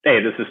Hey,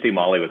 this is Steve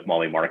Molly with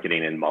Molly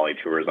Marketing and Molly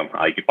Tourism.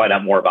 You can find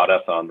out more about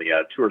us on the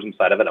tourism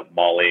side of it at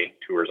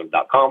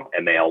mollytourism.com,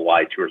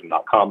 MALY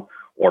tourism.com,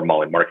 or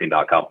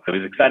mollymarketing.com. I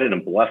was excited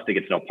and blessed to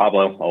get to know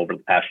Pablo over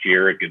the past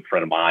year, a good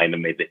friend of mine,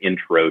 and made the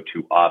intro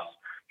to us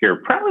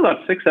here probably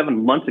about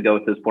 6-7 months ago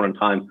at this point in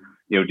time.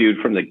 Dude,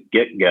 from the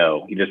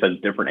get-go, he just has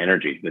different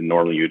energy than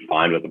normally you'd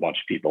find with a bunch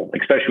of people,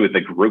 especially with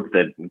the group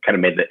that kind of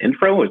made the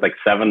intro. It was like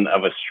 8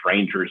 of us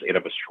strangers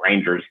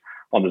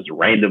on this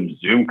random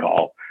Zoom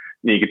call.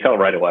 You could tell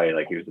right away,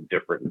 like, he was a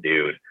different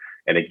dude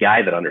and a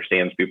guy that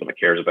understands people, that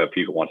cares about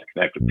people, wants to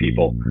connect with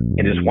people, and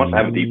just wants to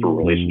have a deeper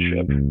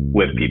relationship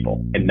with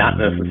people. And not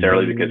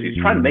necessarily because he's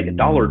trying to make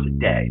 $1 a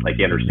day. Like,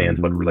 he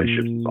understands what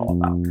relationships is all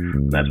about.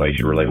 And that's why you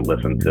should really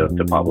listen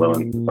to Pablo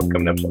in this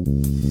upcoming episode.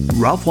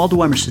 Ralph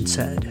Waldo Emerson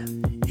said,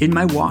 "In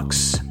my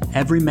walks,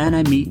 every man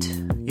I meet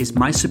is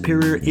my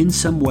superior in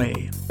some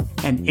way,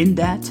 and in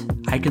that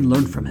I can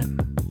learn from him."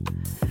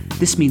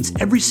 This means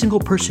every single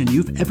person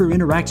you've ever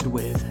interacted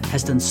with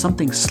has done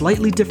something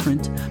slightly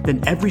different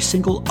than every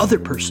single other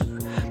person,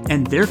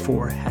 and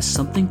therefore has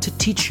something to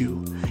teach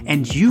you,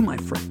 and you, my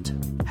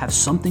friend, have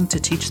something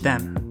to teach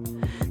them.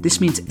 This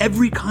means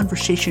every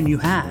conversation you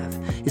have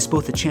is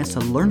both a chance to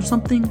learn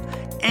something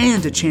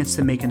and a chance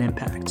to make an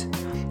impact.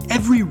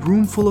 Every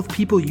room full of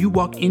people you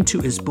walk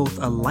into is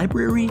both a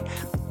library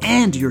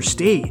and your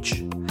stage.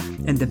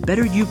 And the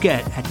better you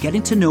get at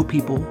getting to know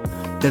people,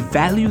 the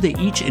value they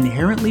each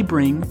inherently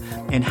bring,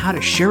 and how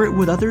to share it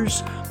with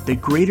others, the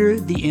greater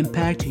the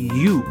impact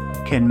you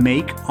can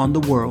make on the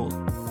world.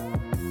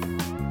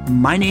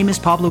 My name is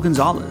Pablo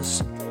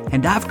Gonzalez,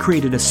 and I've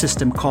created a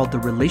system called the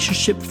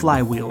Relationship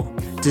Flywheel,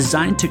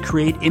 designed to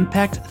create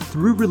impact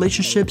through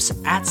relationships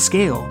at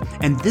scale.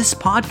 And this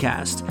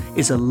podcast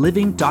is a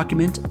living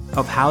document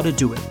of how to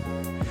do it.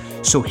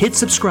 So hit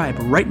subscribe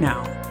right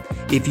now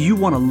if you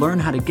want to learn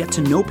how to get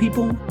to know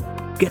people,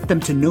 get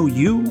them to know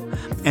you,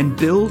 and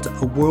build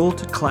a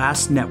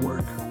world-class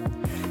network.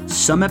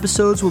 Some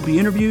episodes will be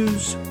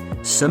interviews,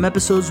 some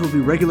episodes will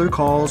be regular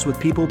calls with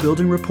people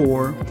building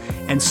rapport,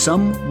 and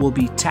some will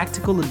be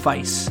tactical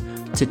advice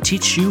to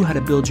teach you how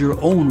to build your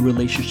own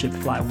relationship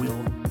flywheel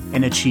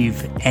and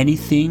achieve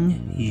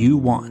anything you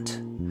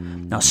want.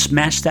 Now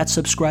smash that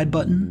subscribe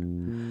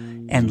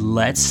button and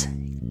let's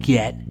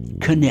get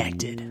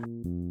connected.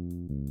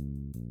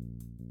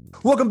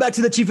 Welcome back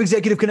to the Chief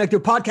Executive Connector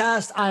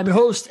podcast. I'm your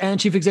host and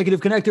Chief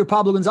Executive Connector,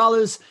 Pablo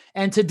Gonzalez.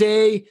 And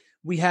today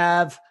we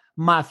have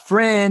my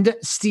friend,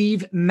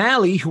 Steve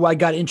Malley, who I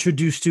got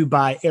introduced to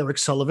by Eric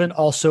Sullivan,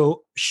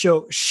 also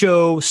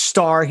show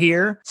star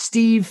here.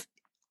 Steve,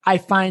 I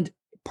find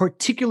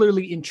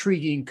particularly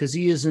intriguing because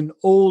he is an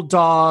old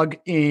dog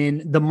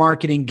in the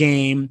marketing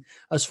game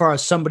as far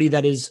as somebody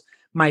that is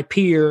my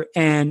peer.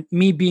 And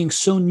me being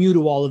so new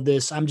to all of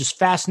this, I'm just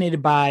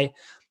fascinated by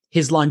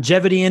his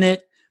longevity in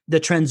it, the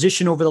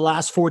transition over the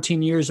last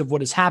 14 years of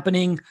what is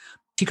happening.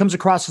 He comes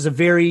across as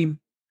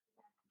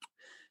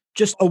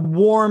just a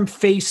warm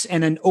face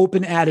and an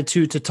open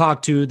attitude to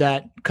talk to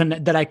that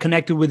I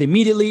connected with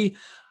immediately.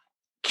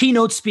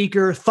 Keynote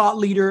speaker, thought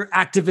leader,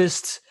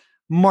 activist,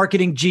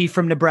 marketing G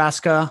from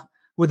Nebraska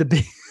with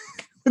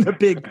a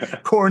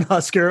big corn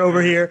husker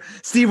over here.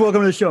 Steve,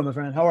 welcome to the show, my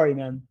friend. How are you,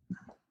 man?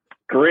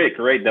 Great.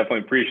 Definitely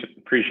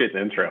appreciate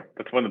the intro.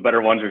 That's one of the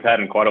better ones we've had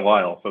in quite a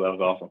while. So that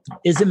was awesome.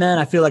 Is it, man?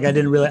 I feel like I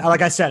didn't really,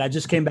 like I said, I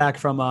just came back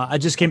from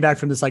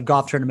this like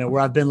golf tournament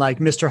where I've been like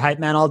Mr. Hype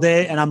Man all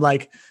day. And I'm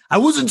like, I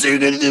wasn't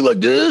saying anything like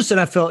this. And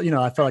I felt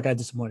like I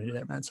disappointed you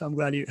there, man. So I'm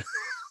glad you.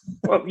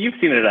 Well, you've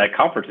seen it at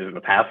conferences in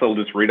the past. They'll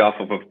just read off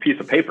of a piece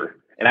of paper.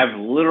 And I've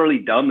literally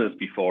done this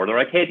before. They're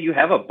like, hey, do you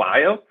have a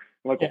bio? I'm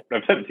like, yeah.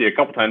 I've sent it to you a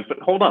couple times, but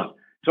hold on.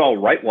 So I'll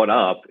write one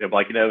up. If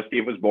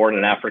Steve was born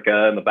in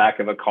Africa in the back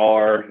of a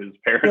car, his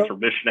parents were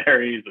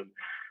missionaries, and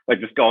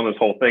like just go on this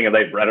whole thing, and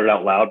they've read it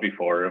out loud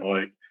before. And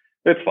like,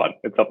 it's fun.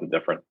 It's something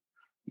different.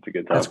 It's a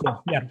good time. That's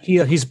cool.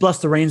 Yeah. He's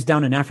blessed the rains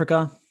down in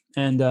Africa.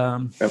 And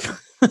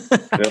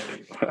Yep.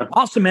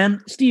 Awesome,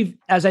 man. Steve,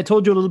 as I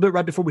told you a little bit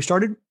right before we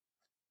started,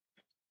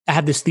 I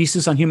have this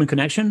thesis on human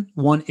connection.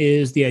 One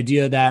is the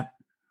idea that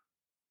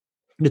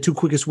the 2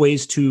 quickest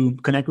ways to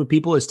connect with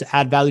people is to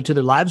add value to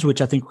their lives, which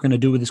I think we're going to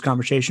do with this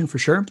conversation for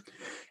sure.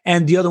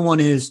 And the other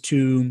one is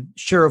to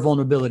share a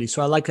vulnerability.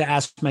 So I like to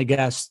ask my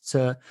guests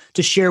to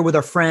share with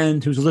our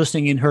friend who's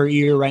listening in her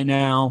ear right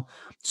now,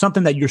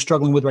 something that you're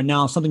struggling with right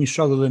now, something you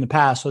struggled with in the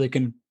past, so they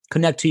can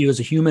connect to you as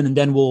a human, and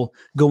then we'll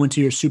go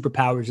into your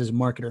superpowers as a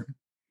marketer.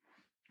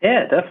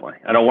 Yeah, definitely.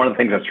 I know one of the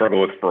things I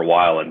struggled with for a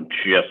while and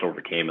just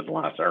overcame in the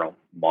last,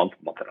 month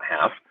and a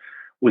half,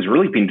 was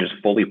really being just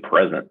fully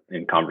present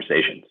in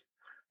conversations.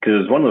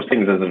 Because one of those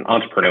things as an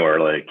entrepreneur,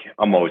 like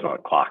I'm always on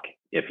the clock,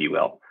 if you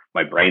will.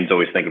 My brain's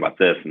always thinking about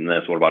this and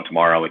this. What about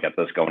tomorrow? We got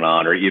this going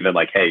on. Or even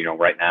like, hey,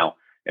 right now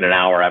in an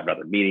hour, I have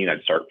another meeting.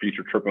 I'd start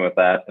future tripping with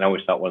that. And I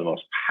always thought one of the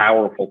most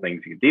powerful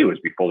things you could do is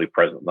be fully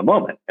present in the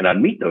moment. And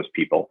I'd meet those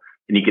people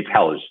and you could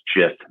tell it's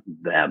just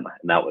them.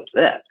 And that was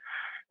it.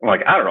 I'm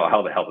like, I don't know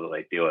how the hell do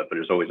they do it, but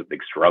there's always a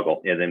big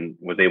struggle. And then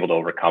was able to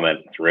overcome it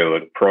through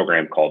a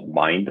program called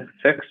Mind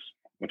Fix.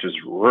 which is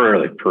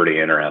really pretty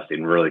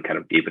interesting, really kind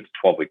of deep. It's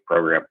a 12-week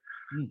program,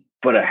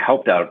 but it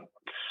helped out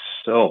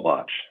so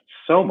much,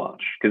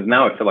 because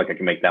now I feel like I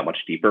can make that much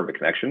deeper of a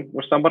connection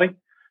with somebody,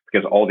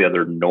 because all the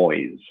other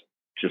noise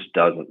just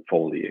doesn't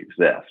fully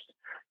exist.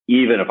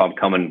 Even if I'm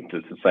coming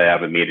to say I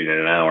have a meeting in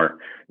an hour,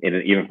 and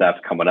even if that's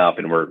coming up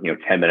and we're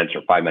 10 minutes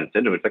or 5 minutes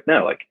into it, it's like,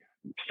 no, like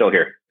I'm still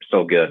here,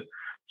 still good.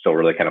 So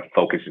really kind of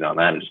focusing on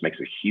that, it just makes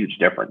a huge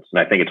difference. And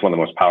I think it's one of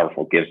the most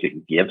powerful gifts you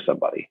can give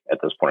somebody at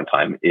this point in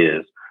time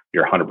is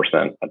your 100%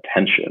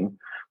 attention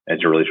as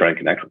you're really trying to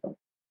connect with them.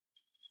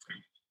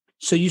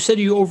 So you said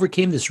you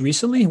overcame this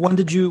recently. When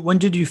did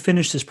you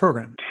finish this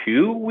program?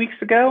 2 weeks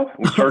ago.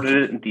 We started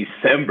it in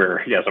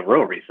December. Yeah, so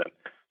real recent.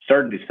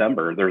 Started in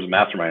December. There was a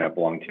mastermind I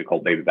belonged to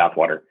called Baby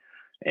Bathwater,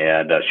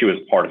 and she was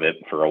part of it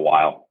for a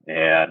while.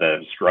 And I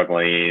was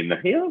struggling.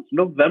 It's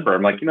November.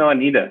 I'm like,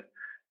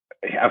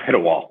 I've hit a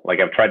wall. Like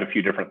I've tried a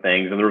few different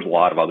things, and there was a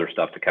lot of other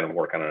stuff to kind of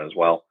work on it as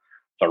well.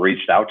 So I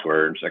reached out to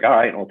her, and she's like, all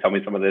right, well, tell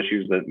me some of the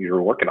issues that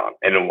you're working on.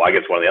 And I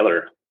guess one of the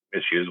other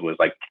issues was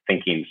like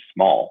thinking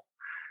small.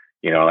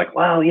 Like,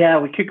 well, yeah,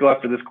 we could go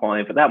after this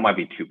client, but that might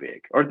be too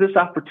big, or this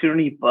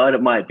opportunity, but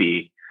it might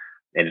be,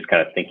 and just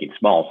kind of thinking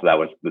small. So that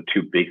was the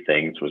two big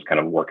things, was kind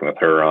of working with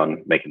her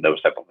on making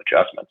those type of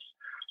adjustments.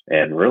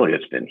 And really,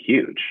 it's been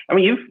huge. I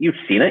mean, you've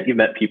seen it. You've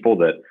met people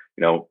that,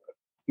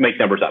 make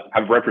numbers up.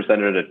 I've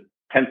represented a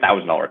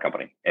 $10,000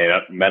 company, and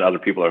I've met other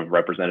people that have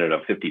represented a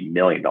 $50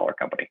 million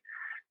company.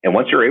 And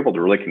once you're able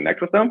to really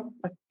connect with them,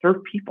 they're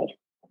people,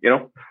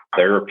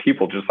 they're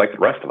people just like the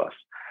rest of us.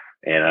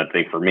 And I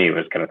think for me, it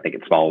was kind of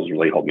thinking small has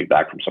really held me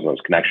back from some of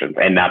those connections,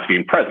 and not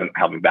being present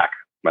held me back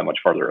that much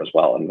further as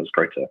well. And it was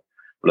great to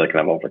really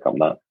kind of overcome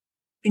that.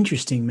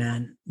 Interesting,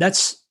 man.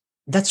 That's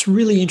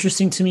really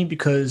interesting to me,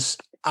 because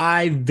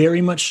I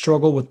very much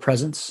struggle with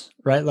presence,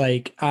 right?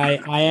 Like I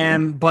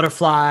am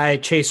butterfly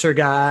chaser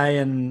guy,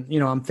 and,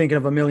 I'm thinking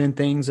of a million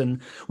things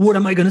and what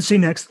am I going to say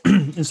next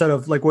instead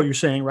of like what you're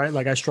saying, right?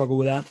 Like I struggle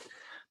with that.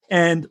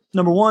 And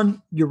number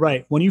one, you're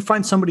right. When you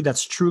find somebody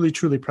that's truly,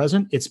 truly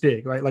present, it's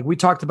big, right? Like we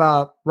talked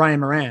about Ryan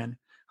Moran.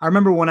 I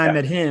remember when I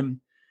met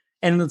him,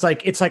 and it's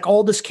like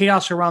all this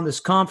chaos around this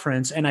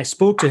conference, and I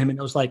spoke to him, and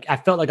it was like I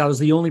felt like I was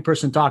the only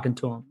person talking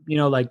to him.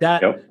 Like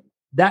that. Yep.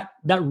 That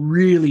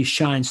really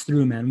shines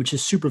through, man, which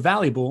is super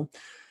valuable.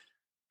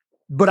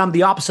 But I'm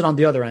the opposite on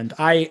the other end.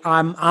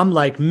 I'm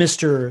like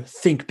Mr.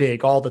 Think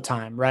Big all the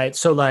time, right?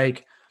 So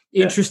like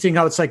interesting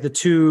how it's like the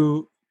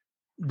two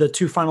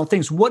final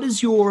things. What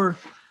is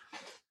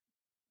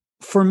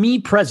for me,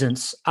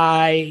 presence?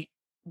 I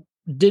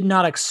did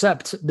not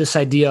accept this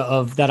idea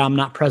of that I'm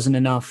not present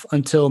enough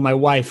until my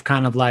wife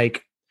kind of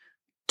like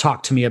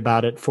talked to me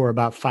about it for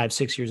about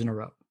 5-6 years in a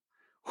row.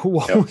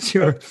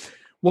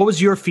 What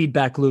was your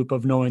feedback loop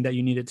of knowing that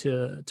you needed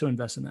to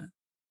invest in that?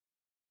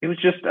 It was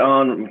just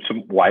on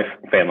some wife,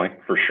 family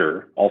for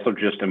sure. Also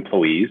just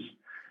employees.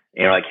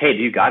 And like, hey,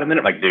 do you got a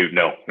minute? I'm like, dude,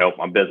 nope,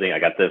 I'm busy. I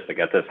got this.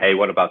 Hey,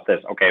 what about this?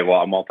 Okay,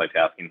 well, I'm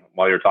multitasking.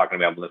 While you're talking to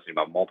me, I'm listening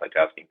about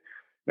multitasking.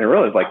 And I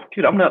realized, like,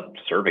 dude, I'm not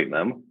serving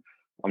them.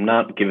 I'm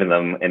not giving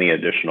them any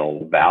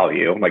additional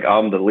value. Like,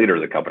 I'm the leader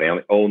of the company. I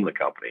own the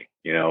company.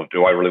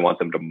 Do I really want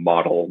them to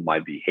model my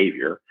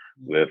behavior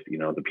with,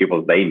 the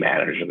people they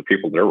manage and the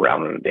people they're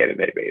around on a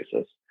day-to-day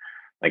basis?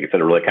 Like I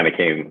said, it really kind of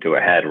came to a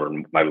head where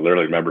I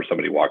literally remember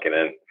somebody walking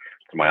in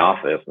to my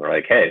office, and they're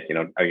like, hey, you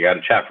got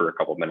to chat for a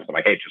couple of minutes. I'm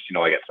like, hey, just,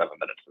 I get 7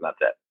 minutes and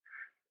that's it.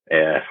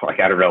 And like,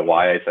 I don't know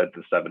why I said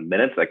the 7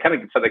 minutes. I kind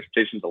of set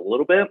expectations a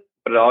little bit,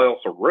 but I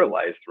also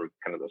realized through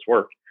kind of this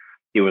work,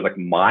 it was like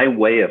my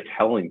way of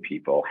telling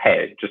people,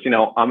 hey, just,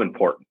 I'm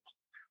important.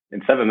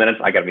 In 7 minutes,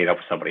 I got to meet up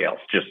with somebody else.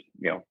 Just,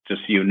 And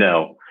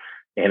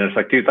it's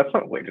like, dude, that's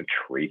not a way to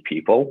treat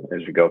people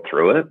as you go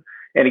through it.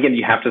 And again,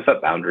 you have to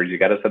set boundaries. You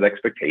got to set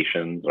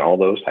expectations and all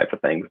those type of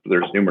things. But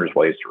there's numerous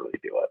ways to really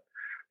do it.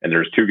 And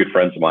there's two good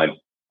friends of mine.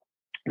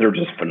 They're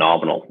just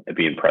phenomenal at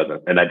being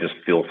present. And I just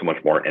feel so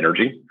much more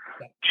energy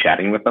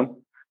chatting with them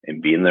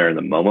and being there in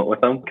the moment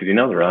with them. Because,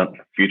 they're not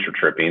future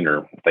tripping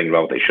or thinking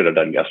about what they should have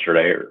done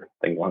yesterday or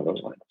things along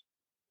those lines.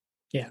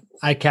 Yeah,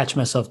 I catch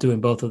myself doing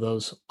both of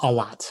those a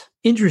lot.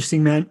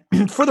 Interesting, man.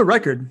 For the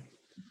record,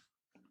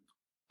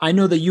 I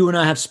know that you and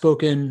I have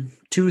spoken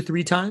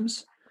 2-3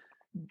 times.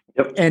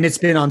 Yep. And it's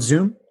been on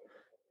Zoom.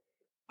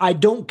 I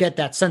don't get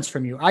that sense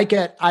from you.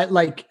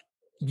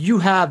 You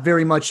have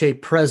very much a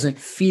present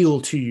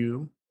feel to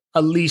you,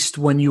 at least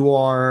when you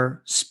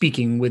are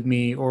speaking with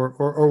me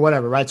or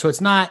whatever, right? So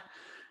it's not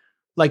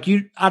like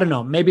I don't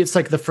know, maybe it's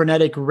like the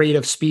frenetic rate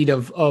of speed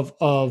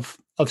of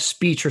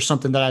speech or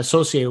something that I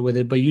associate with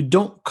it, but you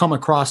don't come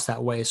across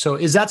that way. So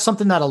is that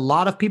something that a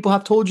lot of people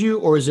have told you,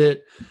 or was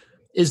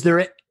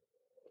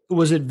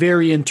it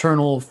very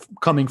internal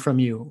coming from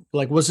you?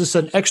 Like, was this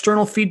an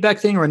external feedback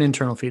thing or an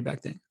internal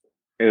feedback thing?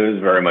 It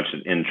was very much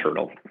an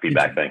internal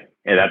feedback thing.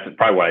 And that's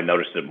probably why I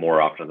noticed it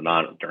more often than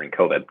not during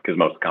COVID, because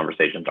most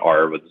conversations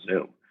are with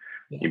Zoom.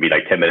 Yeah. You'd be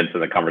like 10 minutes in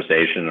the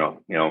conversation,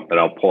 then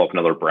I'll pull up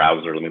another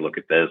browser. Let me look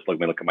at this. Let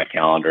me look at my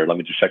calendar. Let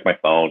me just check my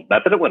phone.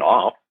 Not that it went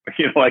off.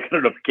 I got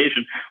a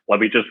notification. Let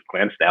me just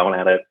glance down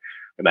at it.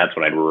 And that's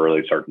when I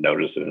really started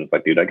noticing. It's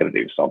like, dude, I got to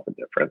do something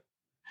different.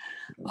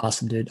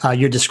 Awesome, dude.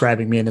 You're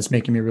describing me and it's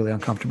making me really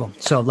uncomfortable.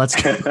 So let's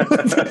go. Change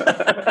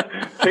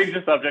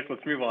the subject.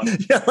 Let's move on.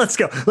 Yeah, let's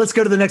go. Let's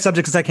go to the next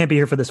subject because I can't be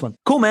here for this one.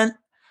 Cool, man.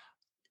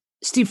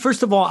 Steve,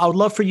 first of all, I would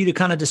love for you to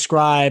kind of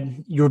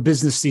describe your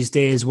business these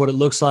days, what it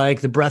looks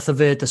like, the breadth of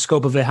it, the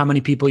scope of it, how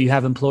many people you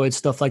have employed,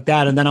 stuff like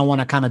that. And then I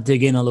want to kind of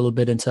dig in a little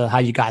bit into how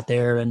you got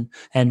there and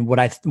what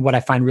I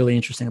find really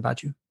interesting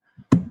about you.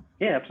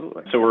 Yeah,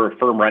 absolutely. So we're a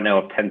firm right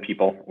now of 10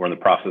 people. We're in the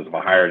process of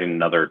hiring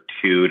another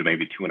 2 to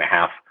maybe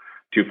 2.5,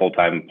 2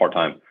 full-time,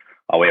 part-time.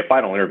 We have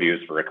final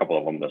interviews for a couple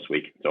of them this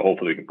week. So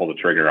hopefully we can pull the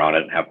trigger on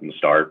it and have them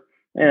start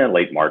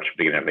late March,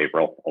 beginning of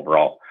April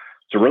overall.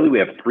 So really we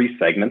have 3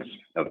 segments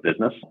of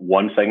business.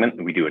 One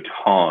segment, we do a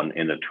ton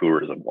in the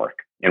tourism work,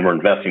 and we're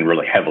investing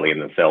really heavily in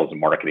the sales and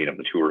marketing of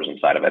the tourism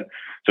side of it.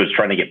 So it's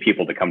trying to get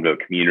people to come to a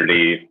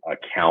community, a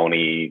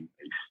county,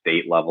 a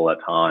state level at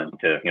times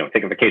to,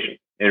 take a vacation.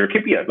 And it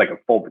could be like a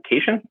full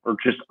vacation or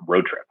just a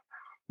road trip.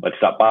 Let's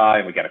stop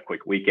by. We got a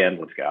quick weekend.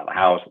 Let's get out of the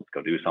house. Let's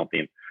go do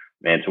something.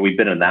 And so we've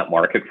been in that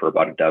market for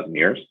about a dozen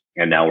years.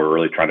 And now we're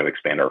really trying to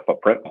expand our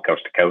footprint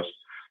coast to coast.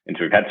 And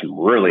so we've had some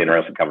really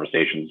interesting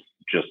conversations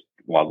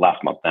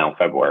last month now,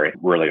 February,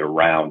 really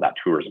around that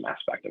tourism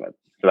aspect of it.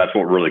 So that's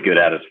what we're really good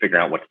at, is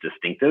figuring out what's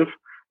distinctive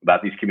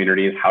about these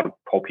communities, how to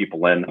pull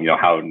people in,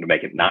 how to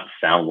make it not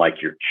sound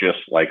like you're just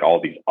like all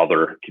these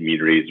other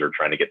communities or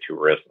trying to get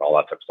tourists and all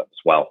that type of stuff as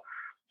well.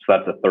 So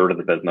that's a third of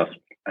the business.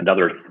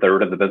 Another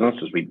third of the business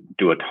is we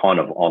do a ton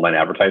of online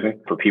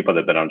advertising for people that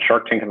have been on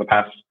Shark Tank in the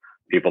past,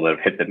 people that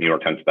have hit the New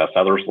York Times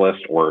bestsellers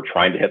list or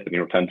trying to hit the New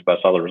York Times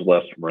bestsellers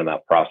list. We're in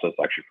that process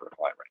actually for a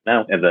client right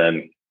now. And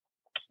then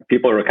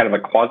people are kind of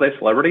like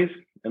quasi-celebrities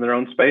in their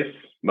own space.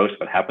 Most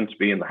of it happens to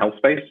be in the health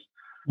space.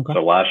 Okay.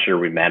 So last year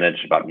we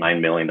managed about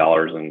 $9 million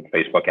in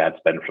Facebook ad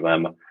spend for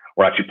them.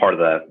 We're actually part of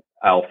the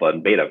alpha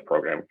and beta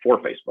program for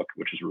Facebook,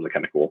 which is really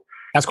kind of cool.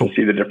 That's cool. To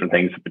see the different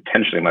things that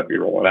potentially might be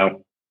rolling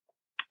out.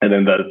 And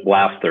then the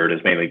last third is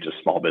mainly just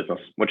small business,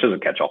 which is a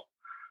catch-all.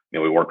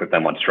 We work with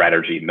them on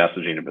strategy,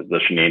 messaging, and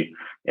positioning,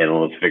 and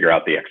let's figure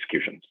out the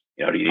executions.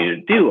 Do you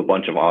need to do a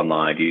bunch of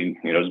online?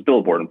 Does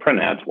billboard and print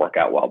ads work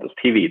out well? Does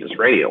TV, does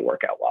radio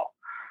work out well?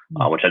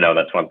 Which I know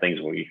that's one of the things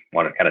we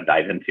want to kind of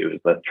dive into,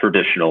 is the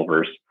traditional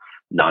versus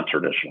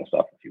non-traditional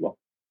stuff, if you will.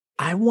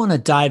 I want to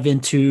dive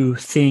into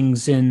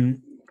things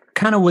in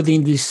kind of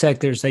within these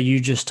sectors that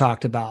you just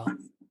talked about.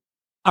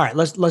 All right,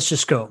 let's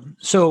just go.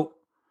 So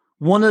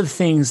one of the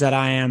things that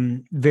I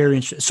am very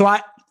interested. So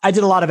I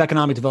did a lot of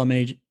economic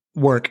development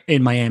work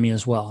in Miami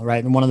as well,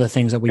 right? And one of the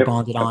things that we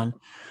bonded on,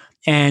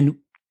 and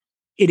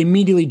it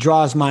immediately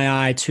draws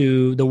my eye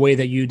to the way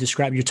that you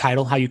describe your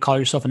title, how you call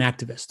yourself an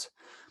activist.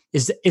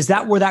 Is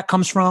that where that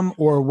comes from,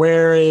 or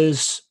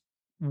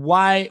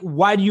why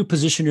do you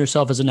position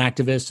yourself as an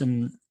activist?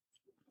 And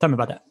tell me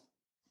about that.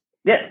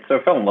 Yeah, so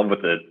I fell in love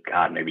with it,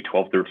 maybe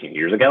 12, 13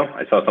 years ago.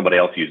 I saw somebody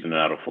else using it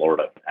out of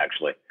Florida,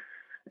 actually.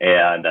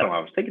 And I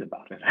was thinking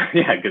about it.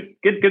 Yeah,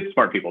 good,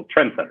 smart people,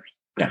 trendsetters.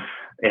 Yeah.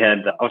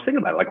 And I was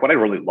thinking about it. Like, what I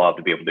really love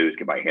to be able to do is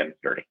get my hands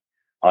dirty.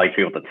 I like to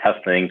be able to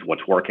test things,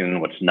 what's working,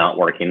 what's not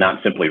working,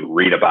 not simply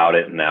read about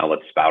it and now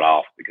let's spout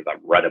off because I've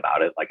read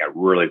about it. Like, I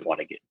really want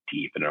to get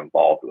deep and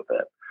involved with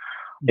it.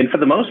 And for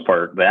the most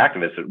part, the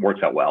activist, it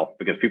works out well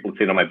because people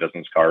see it on my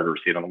business card or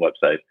see it on the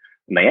website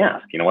and they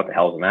ask, what the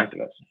hell is an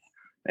activist?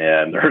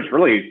 And there's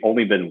really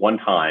only been one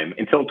time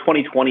until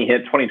 2020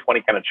 hit.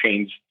 2020 kind of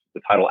changed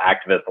the title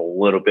activist a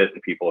little bit,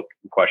 and people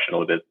question a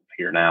little bit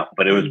here now.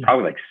 But it was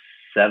probably like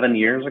 7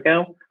 years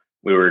ago.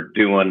 We were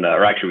doing,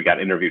 we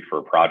got interviewed for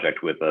a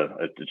project with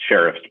the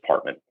sheriff's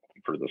department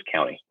for this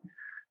county.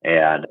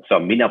 And so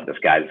I'm meeting up with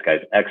this guy. This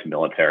guy's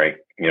ex-military.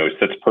 He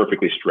sits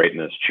perfectly straight in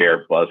his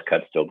chair, buzz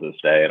cut still to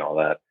this day and all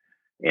that.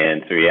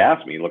 And so he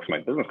asked me, he looks at my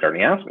business card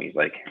and he asked me, he's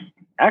like,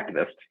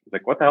 activist? He's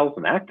like, what the hell is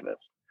an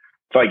activist?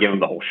 So I give him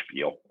the whole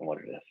spiel on what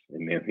it is.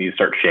 And then he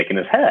starts shaking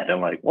his head.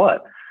 I'm like,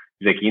 what?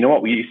 He's like, you know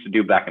what we used to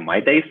do back in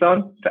my day,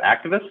 son, to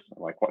activists?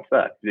 I'm like, what's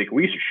that? He's like,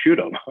 we used to shoot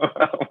them.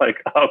 I'm like,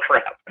 oh,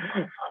 crap.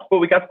 Well,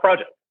 we got the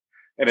project.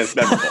 And it's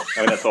memorable.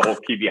 I mean, that's the whole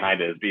key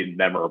behind it, is being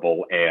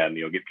memorable and,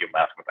 get people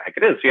asking what the heck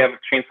it is. So you have a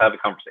chance to have a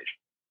conversation.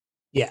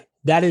 Yeah,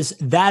 that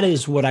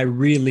is what I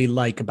really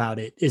like about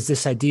it, is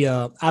this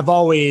idea. I've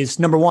always,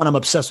 number one, I'm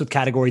obsessed with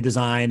category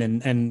design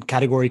and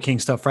category king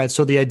stuff, right?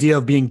 So the idea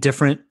of being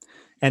different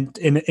and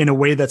in a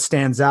way that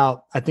stands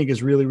out, I think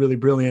is really, really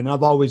brilliant.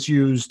 I've always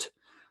used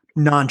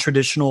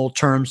non-traditional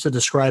terms to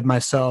describe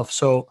myself.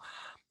 So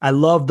I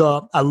love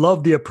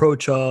the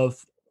approach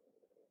of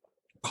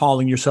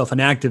calling yourself an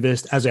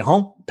activist as a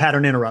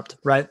pattern interrupt,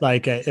 right?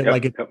 It's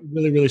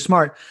really, really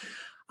smart.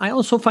 I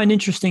also find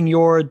interesting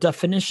your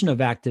definition of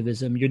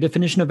activism,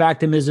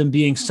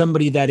 being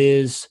somebody that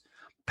is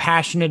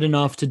passionate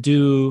enough to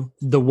do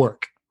the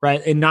work,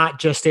 right? And not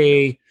just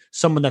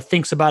someone that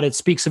thinks about it,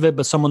 speaks of it,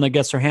 but someone that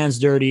gets their hands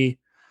dirty,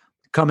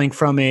 coming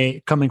from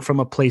a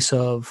place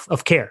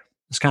of care.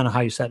 That's kind of how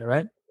you said it,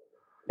 right?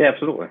 Yeah,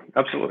 absolutely.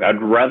 Absolutely.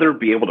 I'd rather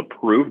be able to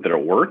prove that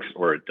it works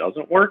or it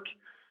doesn't work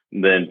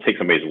than take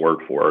somebody's word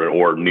for it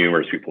or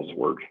numerous people's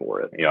word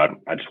for it.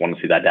 I just want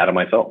to see that data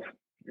myself.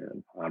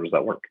 And how does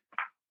that work?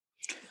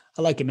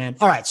 I like it, man.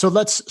 All right. So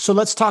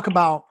let's talk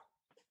about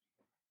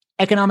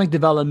economic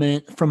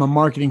development from a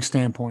marketing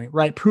standpoint,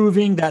 right?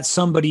 Proving that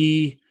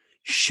somebody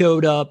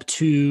showed up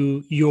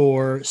to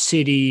your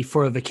city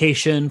for a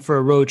vacation, for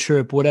a road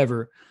trip,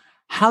 whatever.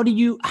 How do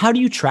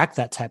you track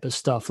that type of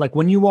stuff? Like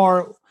when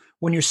you're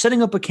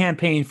setting up a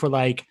campaign for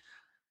like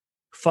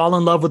fall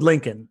in love with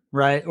Lincoln,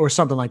 right? Or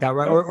something like that,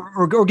 right?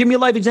 Or give me a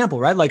live example,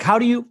 right? Like how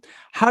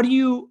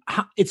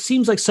it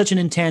seems like such an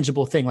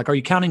intangible thing. Like, are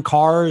you counting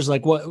cars?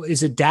 Like what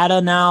is it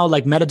data now?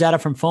 Like metadata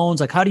from phones?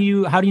 Like how do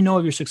you know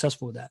if you're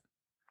successful with that?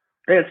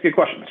 Yeah, that's a good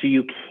question. So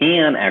you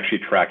can actually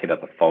track it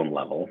at the phone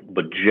level,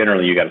 but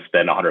generally you got to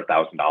spend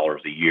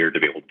 $100,000 a year to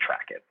be able to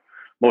track it.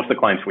 Most of the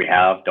clients we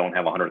have don't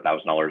have $100,000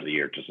 a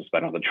year just to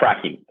spend on the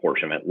tracking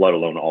portion of it, let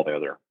alone all the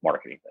other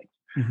marketing things.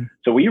 Mm-hmm.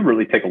 So we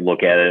really take a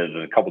look at it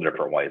in a couple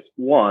different ways.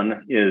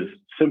 One is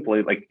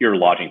simply like your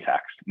lodging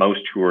tax.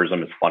 Most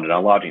tourism is funded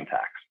on lodging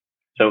tax.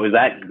 So is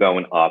that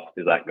going up?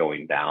 Is that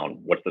going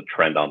down? What's the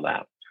trend on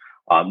that?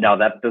 Now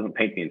that doesn't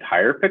paint the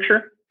entire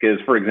picture because,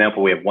 for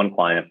example, we have one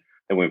client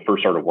that when we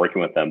first started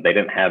working with them, they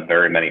didn't have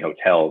very many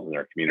hotels in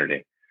their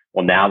community.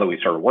 Well, now that we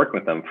started working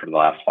with them for the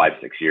last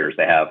 5-6 years,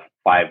 they have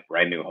 5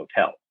 brand new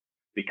hotels.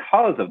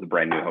 Because of the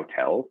brand new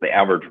hotels, the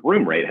average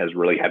room rate has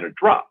really had to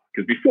drop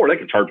because before they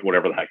could charge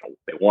whatever the heck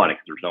they wanted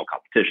because there's no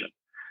competition.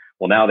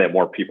 Well, now they have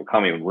more people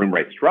coming and room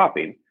rates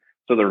dropping.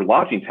 So their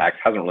lodging tax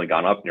hasn't really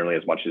gone up nearly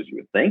as much as you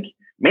would think,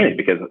 mainly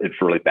because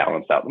it's really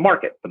balanced out the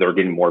market, but they're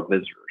getting more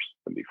visitors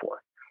than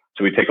before.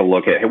 So we take a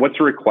look at, hey, what's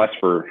the request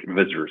for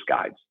visitors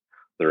guides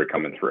that are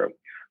coming through?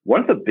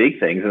 One of the big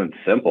things, and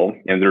it's simple,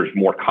 and there's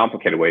more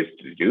complicated ways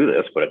to do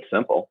this, but it's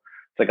simple.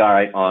 It's like, all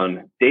right,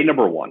 on day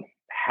number 1,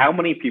 how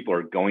many people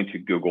are going to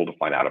Google to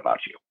find out about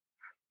you?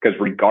 Because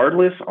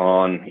regardless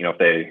on, if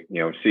they,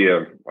 see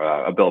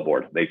a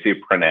billboard, they see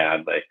a print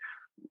ad, they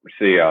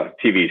see a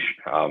TV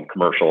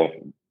commercial,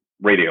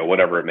 radio,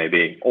 whatever it may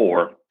be,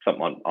 or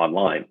something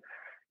online,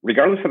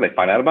 regardless if they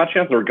find out about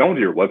you, they're going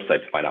to your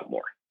website to find out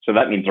more. So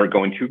that means they're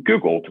going to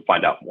Google to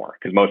find out more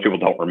because most people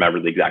don't remember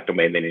the exact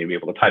domain they need to be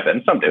able to type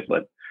in. Some do,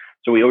 but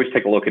so we always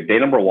take a look at day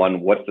number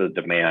 1, what's the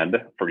demand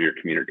for your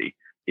community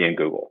in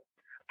Google?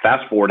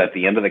 Fast forward at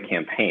the end of the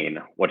campaign,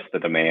 what's the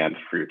demand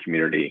for your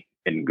community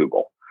in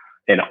Google?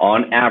 And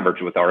on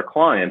average with our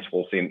clients,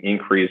 we'll see an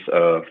increase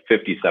of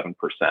 57%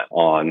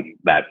 on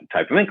that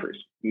type of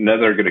increase.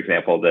 Another good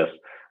example of this,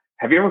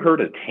 have you ever heard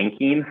of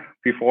tanking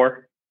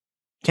before?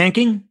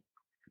 Tanking?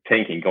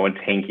 Tanking, going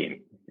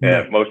tanking.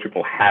 Yeah, most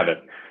people haven't.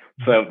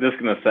 So this is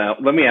going to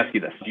sound, let me ask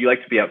you this. Do you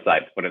like to be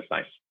outside when it's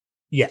nice?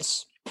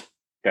 Yes.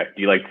 Okay.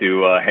 Do you like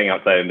to hang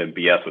outside and then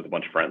BS with a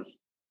bunch of friends?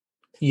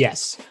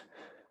 Yes.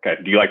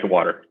 Okay. Do you like the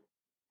water?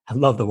 I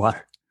love the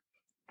water.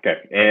 Okay.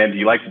 And do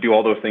you like to do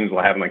all those things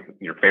while having like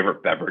your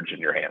favorite beverage in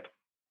your hand?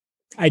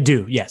 I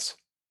do. Yes.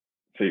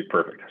 So you're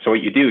perfect. So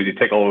what you do is you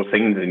take all those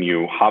things and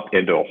you hop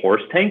into a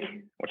horse tank,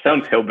 which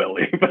sounds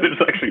hillbilly, but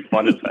it's actually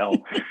fun as hell.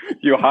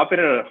 You hop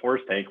into a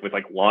horse tank with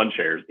like lawn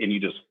chairs and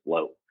you just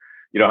float.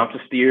 You don't have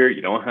to steer.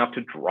 You don't have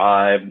to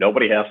drive.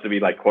 Nobody has to be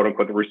like, quote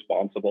unquote, the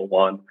responsible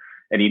one.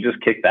 And you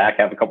just kick back,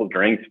 have a couple of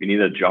drinks. If you need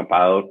to jump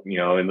out,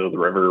 into the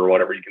river or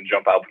whatever, you can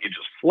jump out, but you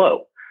just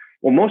float.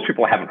 Well, most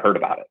people haven't heard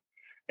about it.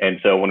 And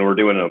so when we're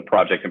doing a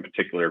project in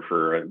particular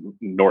for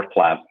North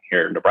Platte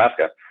here in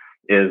Nebraska,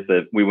 is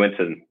that we went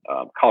to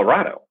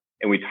Colorado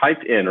and we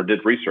typed in or did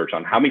research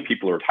on how many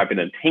people were typing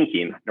in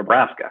tanking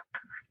Nebraska.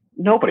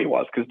 Nobody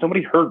was, because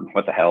nobody heard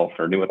what the hell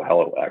or knew what the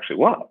hell it actually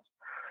was.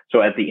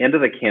 So at the end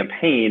of the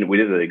campaign, we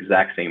did the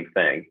exact same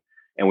thing.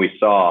 And we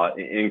saw an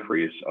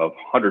increase of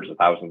hundreds of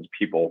thousands of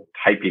people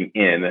typing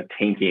in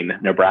tanking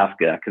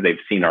Nebraska because they've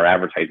seen our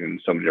advertising in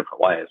so many different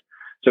ways.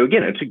 So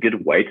again, it's a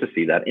good way to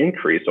see that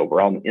increase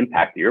overall in the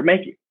impact that you're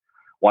making.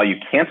 While you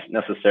can't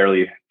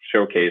necessarily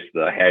showcase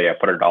hey, I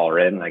put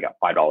 $1 in and I got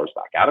 $5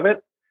 back out of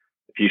it,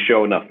 if you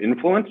show enough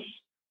influence,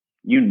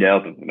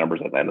 that the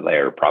numbers at the end of the day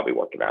are probably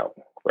working out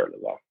fairly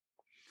well.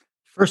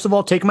 First of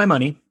all, take my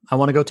money. I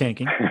want to go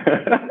tanking.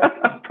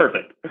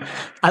 Perfect.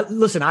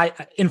 Listen,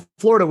 in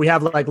Florida, we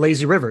have like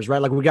lazy rivers,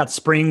 right? Like we got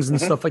springs and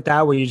stuff like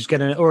that where you just get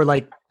in, or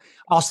like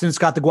Austin's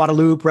got the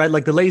Guadalupe, right?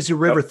 Like the lazy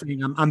river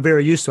thing. I'm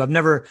very used to. I've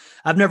never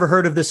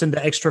heard of this in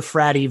the extra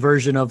fratty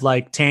version of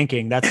like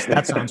tanking. That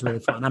sounds really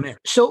fun. I'm in.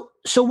 So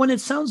when it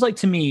sounds like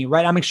to me,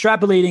 right, I'm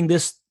extrapolating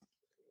this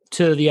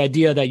to the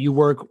idea that you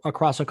work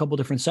across a couple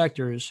different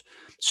sectors.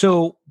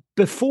 So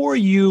before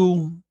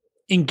you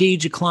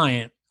engage a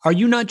client, are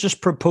you not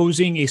just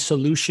proposing a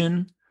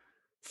solution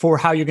for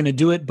how you're going to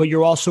do it, but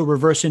you're also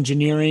reverse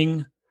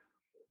engineering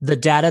the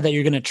data that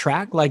you're going to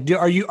track? Like,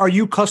 are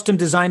you custom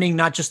designing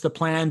not just the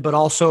plan, but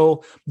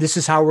also this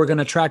is how we're going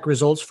to track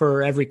results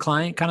for every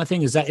client kind of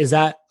thing? Is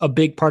that a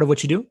big part of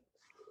what you do?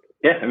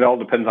 Yeah, and it all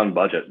depends on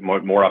budget.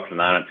 More often than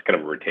not, it's kind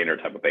of a retainer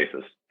type of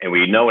basis. And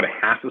we know it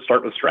has to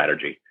start with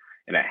strategy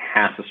and it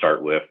has to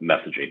start with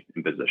messaging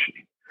and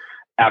positioning.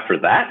 After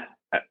that,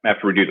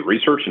 after we do the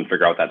research and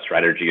figure out what that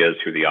strategy is,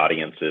 who the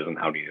audience is, and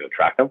how do you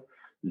attract them,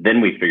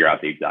 Then we figure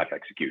out the exact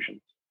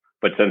executions.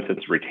 But since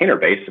it's retainer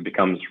based, it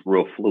becomes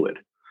real fluid.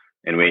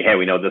 And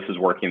we know this is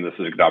working. This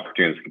is a good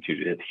opportunity to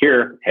continue to hit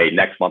here. Hey,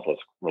 next month,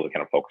 let's really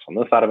kind of focus on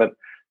this side of it.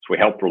 So we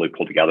help really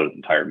pull together the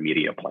entire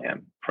media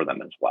plan for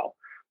them as well.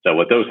 So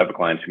with those type of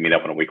clients, we meet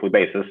up on a weekly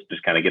basis,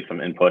 just kind of get some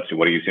inputs to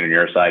what are you seeing on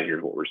your side?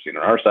 Here's what we're seeing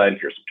on our side.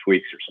 Here's some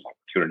tweaks. Here's some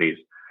opportunities,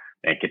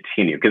 and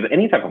continue. Because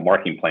any type of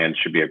marketing plan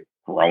should be a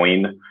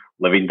growing,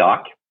 living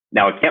doc.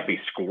 Now, it can't be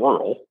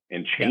squirrel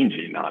and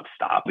changing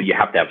nonstop, but you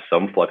have to have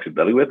some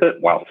flexibility with it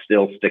while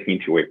still sticking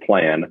to a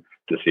plan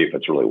to see if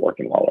it's really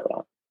working well or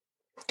not.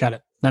 Got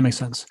it. That makes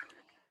sense.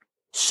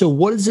 So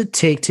what does it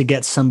take to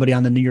get somebody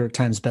on the New York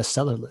Times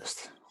bestseller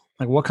list?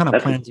 Like, what kind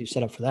of plans do you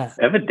set up for that?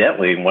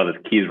 Evidently, one of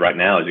the keys right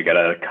now is you got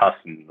to cuss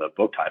in the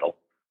book title,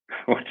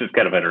 which is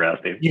kind of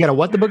interesting. You got to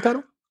what, the book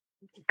title?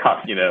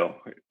 Cuss,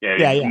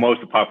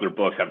 Most of the popular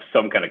books have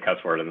some kind of cuss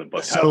word in the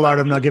book title. Subtle art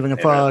of not giving a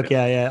fuck.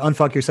 Yeah.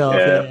 Unfuck yourself.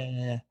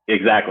 Yeah.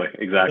 Exactly.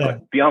 Yeah.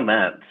 Beyond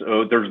that,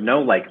 so there's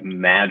no like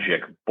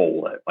magic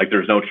bullet. Like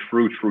there's no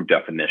true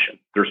definition.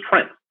 There's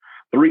trends.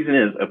 The reason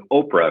is if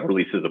Oprah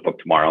releases a book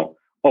tomorrow,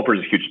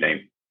 Oprah's a huge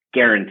name,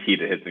 guaranteed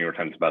to hit the New York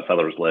Times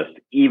bestsellers list,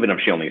 even if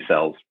she only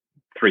sells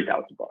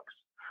 3,000 books,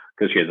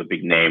 because she has a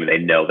big name and they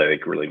know that they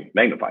can really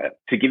magnify it.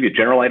 To give you a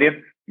general idea,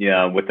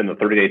 within the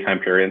 30-day time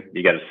period,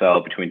 you got to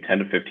sell between 10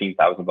 to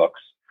 15,000 books.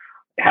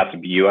 It has to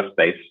be U.S.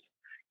 based,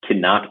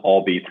 cannot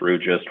all be through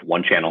just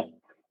one channel.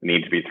 It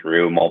needs to be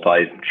through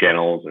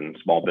multi-channels and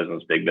small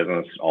business, big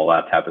business, all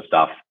that type of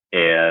stuff.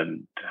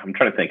 And I'm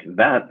trying to think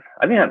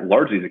I think that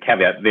largely is a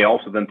caveat. They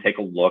also then take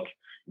a look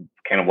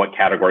kind of what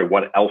category,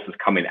 what else is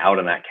coming out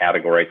in that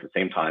category at the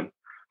same time.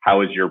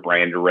 How is your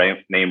brand, your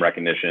name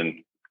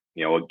recognition,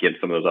 against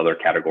some of those other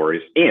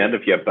categories? And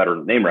if you have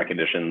better name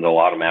recognition, they'll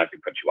automatically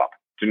put you up.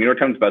 So New York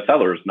Times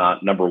bestseller is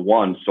not number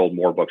one sold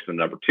more books than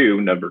number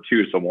two. Number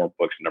two sold more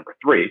books than number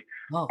three.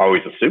 Oh. I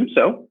always assume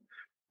so,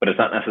 but it's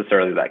not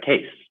necessarily that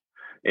case.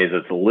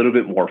 It's a little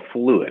bit more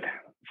fluid.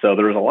 So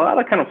there's a lot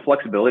of kind of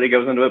flexibility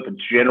goes into it, but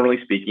generally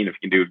speaking, if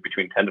you can do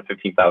between 10 to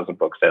 15,000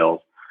 book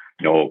sales,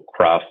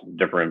 across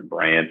different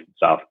brands and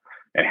stuff,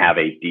 and have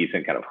a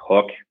decent kind of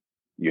hook,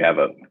 you have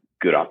a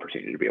good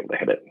opportunity to be able to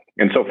hit it.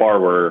 And so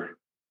far, we're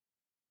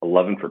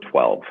 11 for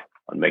 12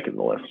 on making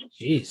the list.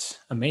 Jeez,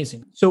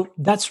 amazing. So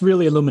that's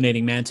really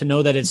illuminating, man, to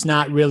know that it's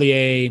not really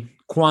a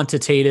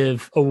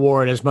quantitative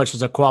award as much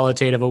as a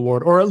qualitative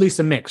award, or at least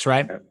a mix,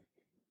 right?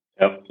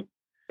 Yep.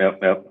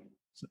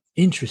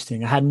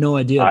 Interesting. I had no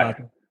idea about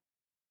that.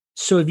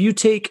 So if you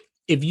take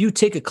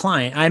a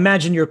client, I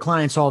imagine your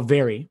clients all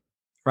vary,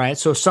 right?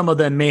 So some of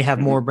them may have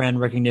more brand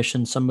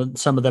recognition. Some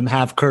of them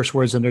have curse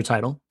words in their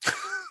title.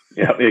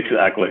 Yeah,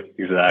 exactly.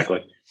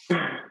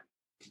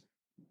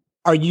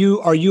 Are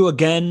you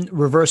again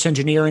reverse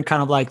engineering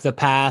kind of like the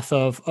path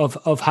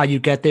of how you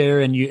get there,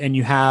 and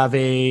you have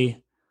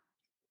a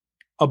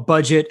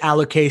budget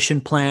allocation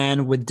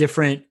plan with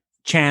different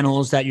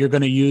channels that you're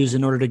going to use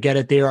in order to get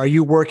it there? Are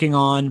you working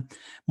on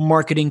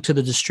marketing to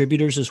the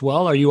distributors as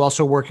well? Are you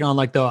also working on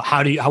like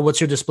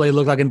what's your display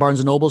look like in Barnes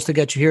and Nobles to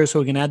get you here so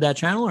we can add that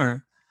channel,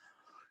 or?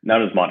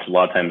 Not as much. A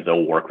lot of times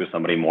they'll work with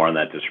somebody more on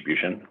that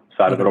distribution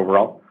side of it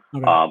overall.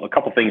 Okay. A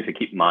couple things to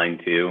keep in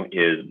mind too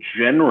is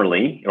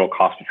generally it'll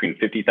cost between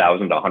 $50,000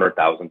 to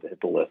 $100,000 to hit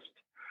the list.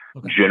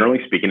 Okay.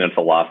 Generally speaking, it's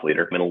a loss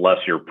leader. I mean, unless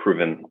you're a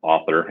proven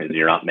author, is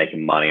you're not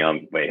making money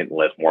on hitting the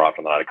list more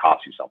often than not, it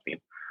costs you something.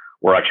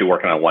 We're actually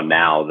working on one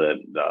now that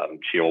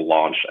she'll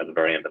launch at the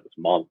very end of this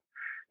month.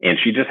 And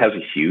she just has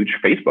a huge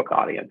Facebook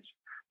audience.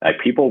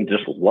 People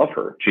just love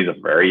her. She's a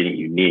very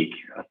unique,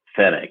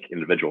 authentic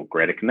individual,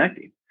 great at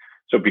connecting.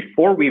 So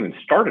before we even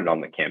started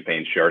on the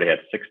campaign, she already had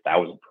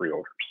 6,000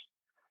 pre-orders.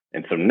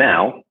 And so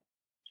now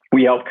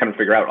we help kind of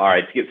figure out, all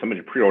right, to get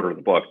somebody to pre-order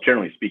the book,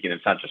 generally speaking,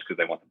 it's not just because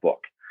they want the book.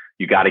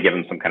 You got to give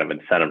them some kind of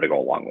incentive to go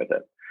along with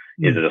it.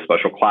 Is it a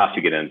special class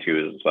you get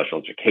into? Is it special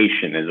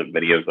education? Is it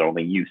videos that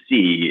only you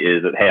see?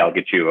 Is it, hey, I'll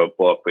get you a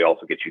book. We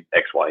also get you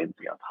X, Y, and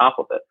Z on top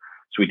of it.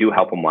 So we do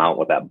help them out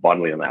with that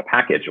bundling and that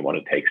package and what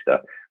it takes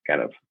to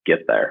kind of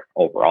get there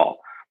overall.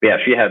 But yeah,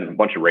 she had a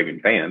bunch of raving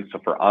fans. So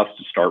for us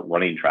to start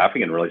running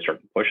traffic and really start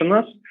pushing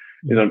this,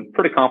 I'm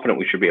pretty confident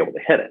we should be able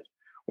to hit it.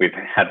 We've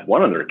had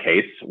one other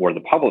case where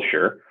the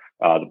publisher,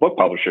 the book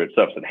publisher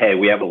itself said, hey,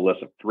 we have a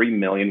list of 3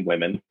 million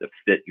women that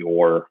fit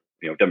your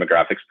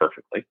demographics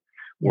perfectly.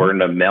 We're going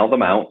to mail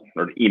them out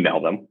or email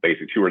them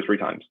basically 2 or 3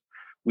 times.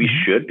 We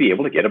should be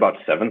able to get about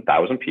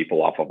 7,000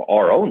 people off of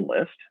our own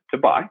list to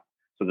buy.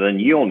 So then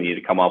you'll need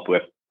to come up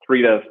with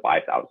 3,000 to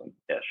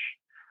 5,000-ish.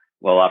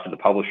 Well, after the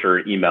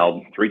publisher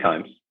emailed 3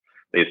 times,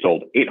 they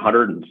sold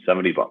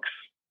 870 books.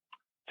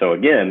 So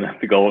again,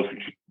 the goal is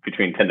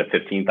between 10 to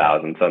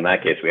 15,000. So in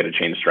that case, we had to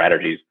change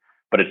strategies,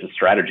 but it's a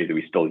strategy that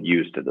we still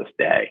use to this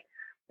day.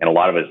 And a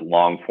lot of it is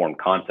long form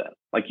content.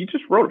 Like you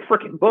just wrote a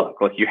freaking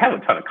book. Like you have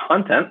a ton of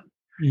content.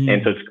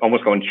 And so it's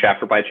almost going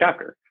chapter by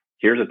chapter.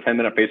 Here's a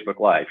 10-minute Facebook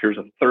Live. Here's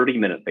a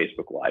 30-minute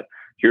Facebook Live.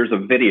 Here's a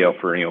video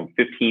for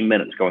 15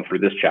 minutes going through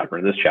this chapter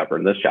and this chapter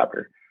and this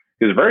chapter.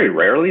 Because very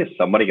rarely is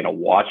somebody going to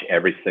watch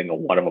every single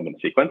one of them in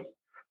sequence.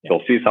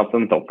 They'll see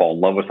something, they'll fall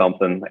in love with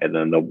something, and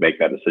then they'll make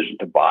that decision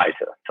to buy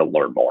to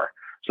learn more.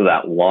 So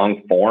that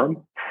long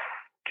form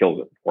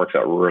kills it. Works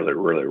out really,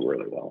 really,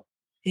 really well.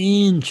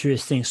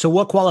 Interesting. So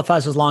what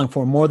qualifies as long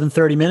form? More than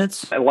 30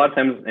 minutes? A lot of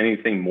times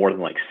anything more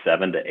than like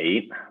 7 to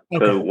 8.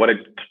 Okay. So what I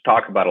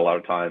talk about a lot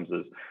of times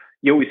is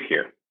you always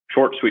hear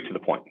short, sweet, to the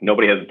point.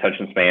 Nobody has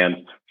attention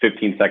spans,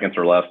 15 seconds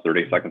or less,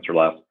 30 seconds or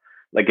less.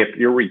 Like if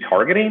you're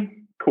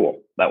retargeting,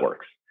 cool, that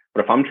works.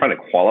 But if I'm trying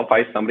to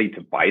qualify somebody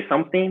to buy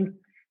something,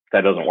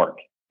 that doesn't work.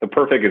 The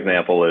perfect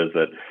example is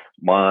that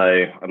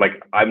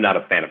I'm not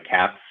a fan of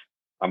cats.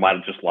 I might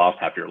have just lost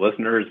half your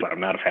listeners, but I'm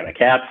not a fan of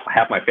cats.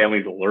 Half my family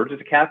is allergic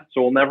to cats,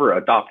 so we'll never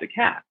adopt a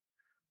cat.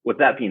 With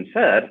that being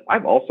said,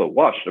 I've also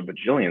watched a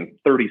bajillion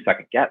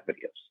 30-second cat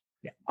videos.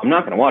 Yeah. I'm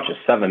not going to watch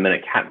a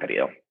 7-minute cat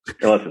video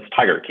unless it's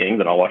Tiger King.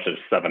 Then I'll watch a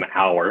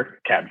 7-hour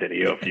cat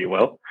video, if you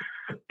will.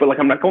 But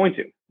I'm not going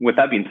to. With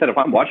that being said, if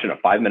I'm watching a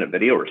 5-minute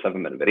video or a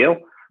 7-minute video,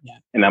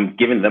 and I'm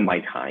giving them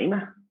my time,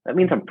 that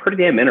means I'm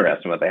pretty damn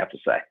interested in what they have to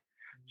say.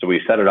 So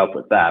we set it up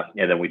with that,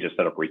 and then we just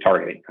set up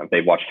retargeting. If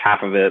they watched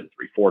half of it,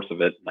 3/4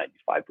 of it,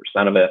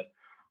 95% of it.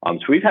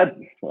 So we've had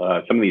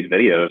some of these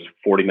videos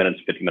 40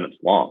 minutes, 50 minutes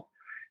long.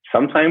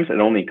 Sometimes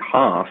it only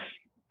costs,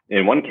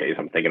 in one case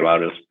I'm thinking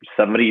about, is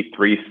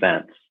 73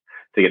 cents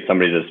to get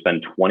somebody to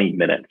spend 20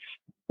 minutes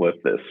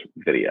with this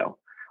video.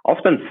 I'll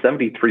spend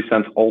 73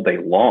 cents all day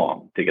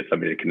long to get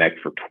somebody to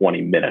connect for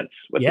 20 minutes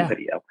with the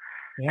video.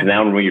 Yeah. And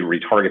now when you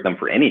retarget them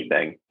for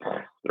anything,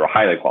 they're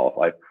highly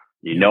qualified.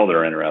 You know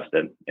they're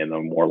interested, and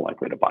they're more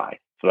likely to buy.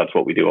 So that's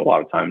what we do a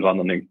lot of times on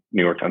the New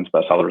York Times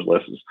bestsellers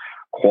list, is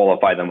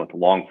qualify them with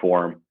long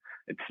form.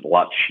 It's a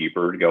lot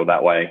cheaper to go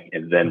that way,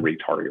 and then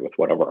retarget with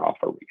whatever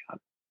offer we got.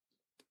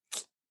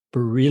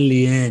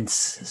 Brilliant.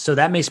 So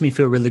that makes me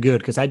feel really good,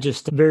 because I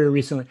just very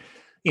recently,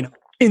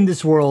 in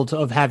this world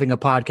of having a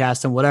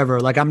podcast and whatever,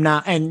 I'm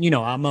not, and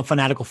I'm a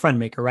fanatical friend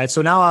maker, right?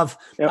 So now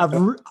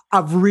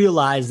I've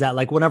realized that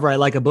whenever I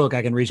like a book,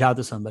 I can reach out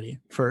to somebody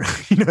for,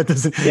 it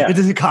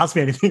doesn't cost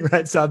me anything,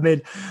 right? So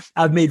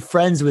I've made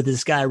friends with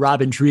this guy,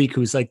 Robin Dreek,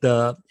 who's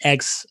the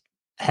ex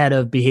head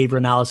of behavior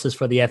analysis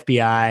for the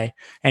FBI.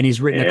 And he's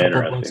written a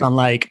couple of books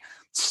on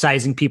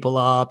sizing people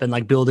up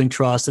and building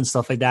trust and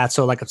stuff like that.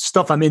 So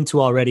stuff I'm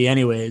into already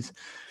anyways.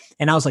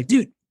 And I was like,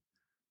 dude,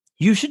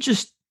 you should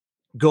just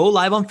go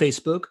live on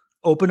Facebook,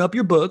 open up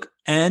your book,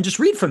 and just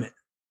read from it,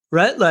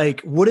 right?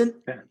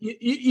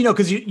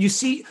 Because you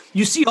see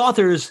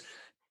authors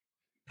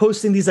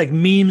posting these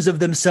memes of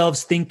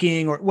themselves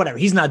thinking or whatever.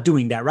 He's not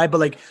doing that, right?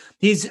 But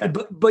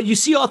but you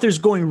see authors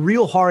going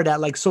real hard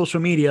at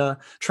social media,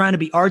 trying to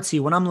be artsy.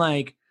 When I'm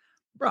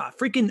bro,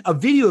 freaking a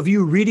video of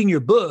you reading your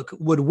book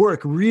would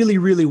work really,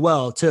 really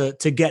well to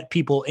get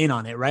people in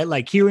on it,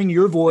 right? Hearing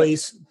your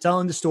voice,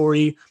 telling the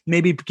story,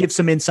 maybe give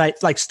some insight,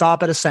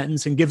 stop at a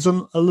sentence and gives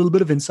them a little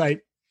bit of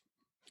insight.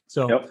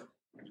 So,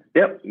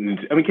 Yep.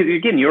 I mean, 'cause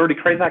again, you already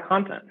created that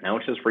content. Now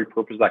it's just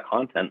repurpose that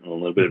content in a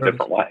little bit of a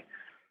different way.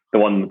 The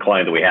one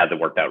client that we had that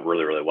worked out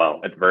really, really well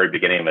at the very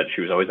beginning of it,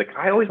 she was always like,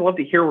 I always love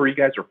to hear where you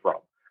guys are from.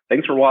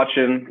 Thanks for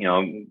watching.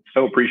 I'm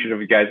so appreciative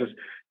of you guys. Just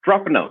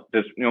drop a note,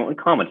 just, in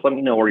comments, let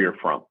me know where you're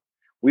from.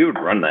 We would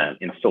run that,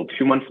 and still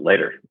 2 months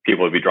later,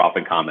 people would be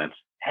dropping comments.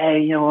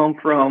 Hey, I'm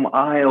from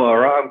Iowa,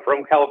 or I'm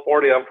from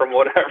California, I'm from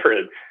whatever.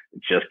 It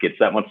just gets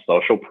that much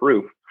social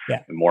proof.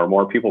 Yeah. And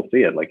more people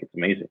see it. It's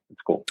amazing.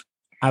 It's cool.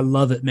 I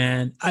love it,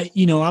 man.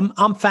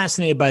 I'm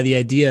fascinated by the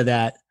idea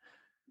that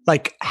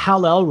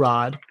Hal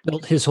Elrod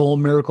built his whole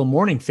Miracle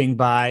Morning thing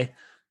by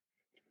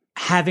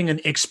having an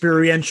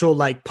experiential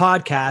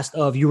podcast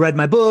of, you read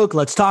my book,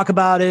 let's talk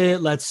about it,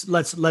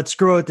 let's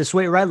grow it this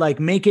way, right?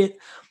 Make it.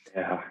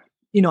 Yeah.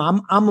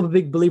 I'm a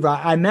big believer.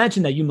 I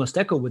imagine that you must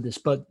echo with this,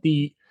 but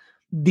the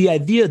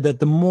idea that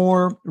the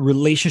more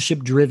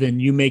relationship driven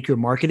you make your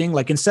marketing,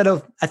 instead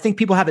of, I think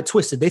people have it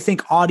twisted. They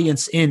think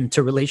audience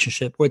into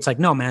relationship, where it's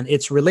no, man,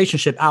 it's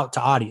relationship out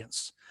to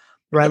audience,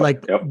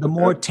 right? The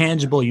more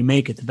tangible you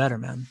make it, the better,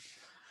 man.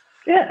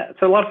 Yeah.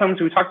 So a lot of times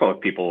we talk about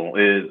with people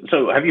is,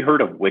 so have you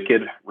heard of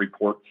Wicked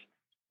reports?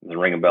 Does it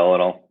ring a bell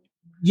at all?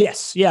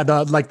 Yes. Yeah.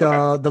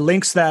 The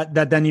links that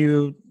then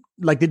you,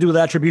 they do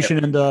the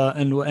attribution and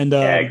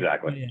yeah,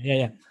 exactly.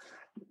 Yeah.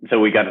 So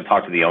we got to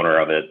talk to the owner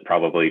of it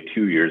probably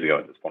 2 years ago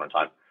at this point in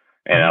time.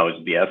 And I was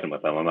BSing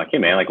with them. I'm like, hey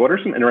man, what are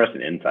some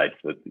interesting insights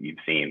that you've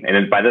seen? And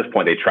then by this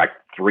point they tracked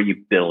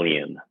 $3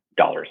 billion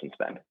in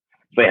spend.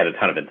 So they had a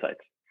ton of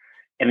insights.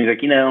 And he's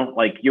like,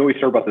 you always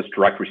hear about this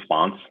direct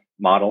response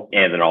model,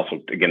 and then also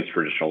against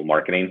traditional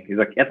marketing. He's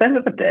like, at the end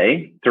of the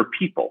day, they're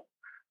people.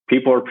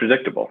 People are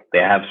predictable. They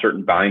have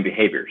certain buying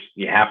behaviors.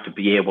 You have to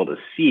be able to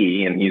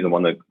see, and he's the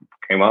one that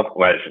came up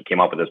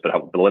with this, but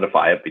helped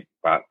solidify it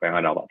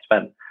behind all that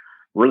spend.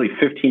 Really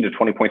 15 to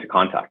 20 points of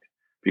contact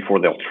before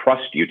they'll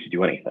trust you to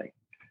do anything.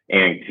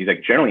 And he's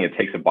like, generally it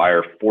takes a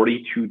buyer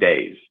 42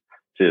 days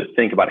to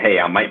think about, hey,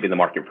 I might be in the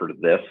market for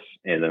this,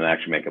 and then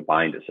actually make a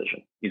buying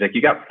decision. He's like,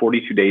 you got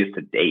 42 days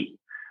to date.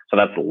 So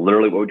that's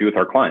literally what we do with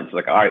our clients.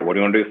 It's all right, what do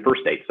you want to do with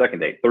first date, second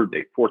date, third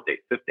date, fourth date,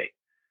 fifth date?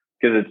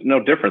 Because it's no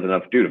different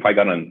than dude, if I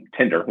got on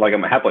Tinder,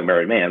 I'm a happily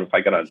married man, if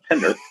I got on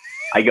Tinder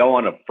I go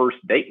on a first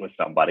date with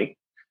somebody.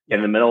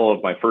 In the middle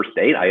of my first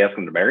date, I ask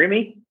them to marry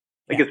me.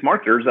 Like as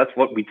marketers, that's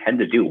what we tend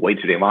to do way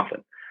too damn often.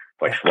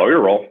 It's like, slow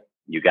your roll.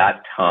 You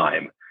got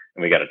time.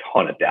 And we got a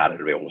ton of data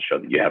to be able to show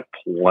that you have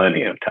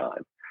plenty of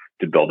time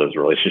to build those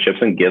relationships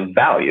and give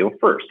value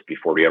first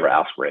before we ever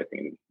ask for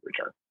anything in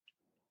return.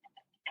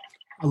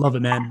 I love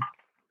it, man.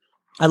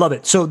 I love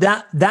it. So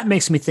that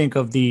makes me think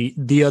of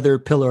the other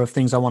pillar of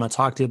things I want to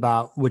talk to you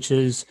about, which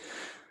is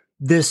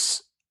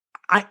this.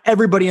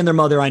 Everybody and their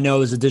mother I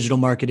know is a digital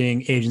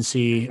marketing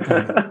agency.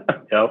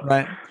 Yep.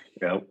 Right?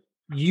 Yep.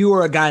 You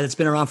are a guy that's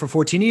been around for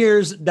 14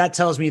 years. That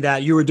tells me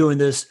that you were doing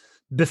this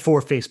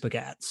before Facebook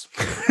ads,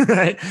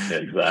 right?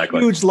 Exactly.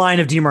 Huge line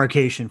of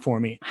demarcation for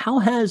me. How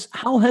has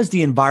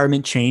the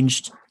environment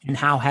changed and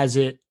how has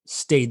it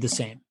stayed the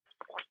same?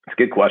 It's a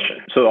good question.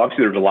 So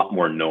obviously there's a lot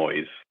more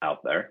noise out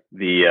there.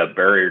 The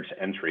barrier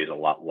to entry is a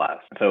lot less.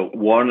 So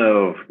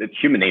it's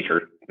human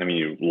nature. I mean,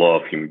 you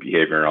love human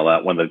behavior and all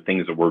that. One of the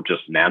things that we're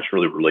just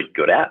naturally really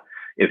good at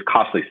is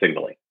costly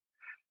signaling.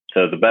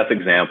 So the best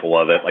example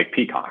of it, like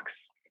peacocks,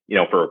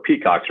 for a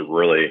peacock to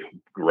really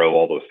grow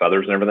all those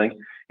feathers and everything,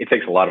 it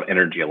takes a lot of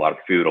energy, a lot of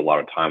food, a lot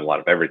of time, a lot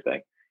of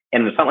everything.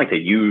 And it's not like they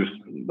use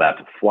that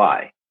to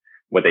fly.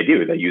 What they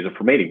do, they use it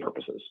for mating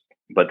purposes.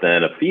 But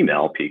then a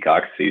female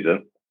peacock sees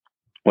it,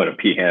 what a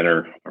peahen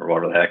or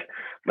whatever the heck,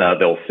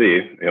 they'll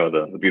see,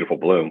 the beautiful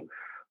bloom,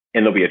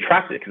 and they'll be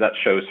attracted because that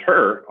shows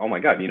her, oh my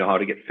God, you know how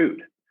to get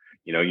food.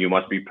 You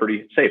must be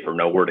pretty safe or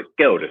know where to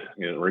go to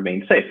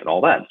remain safe and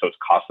all that. So it's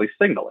costly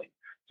signaling.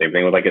 Same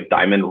thing with like a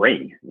diamond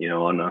ring,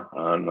 on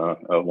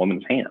a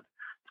woman's hand.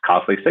 It's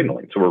costly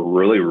signaling. So we're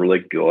really, really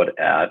good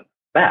at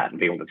that and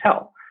being able to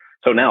tell.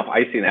 So now if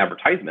I see an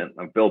advertisement,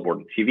 a billboard,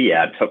 and TV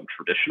ad, something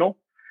traditional,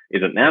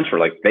 isn't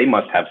natural. Like they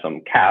must have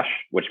some cash,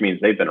 which means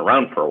they've been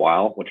around for a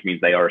while, which means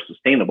they are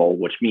sustainable,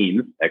 which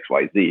means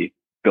XYZ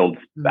builds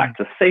back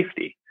to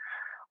safety.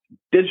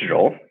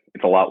 Digital,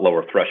 it's a lot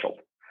lower threshold.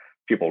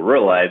 People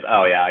realize,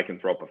 oh yeah, I can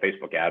throw up a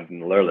Facebook ad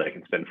and literally I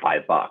can spend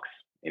 $5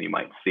 and you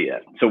might see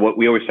it. So what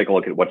we always take a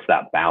look at, what's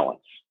that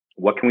balance?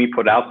 What can we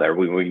put out there?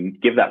 We can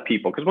give that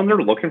people, because when they're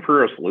looking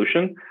for a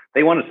solution,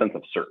 they want a sense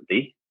of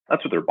certainty.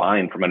 That's what they're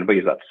buying from anybody,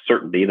 is that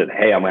certainty that,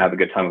 hey, I'm gonna have a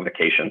good time on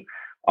vacation.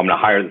 I'm going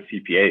to hire the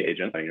CPA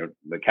agent,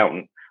 the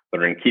accountant, that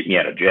are going to keep me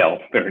out of jail.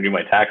 They're going to do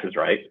my taxes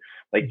right.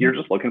 Like you're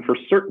just looking for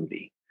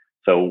certainty.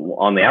 So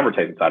on the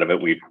advertising side of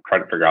it, we've tried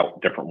to figure out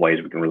different ways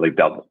we can really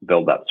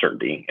build that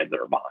certainty in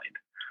their mind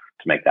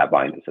to make that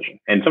buying decision.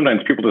 And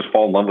sometimes people just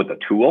fall in love with the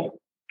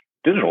tool.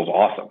 Digital is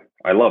awesome.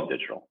 I love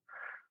digital,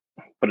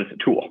 but it's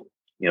a tool.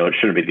 It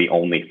shouldn't be the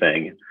only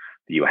thing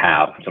that you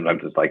have.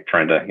 Sometimes it's like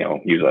trying to,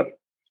 use a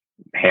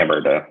hammer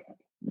to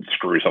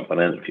screw something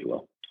in, if you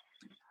will.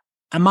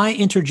 Am I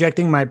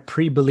interjecting my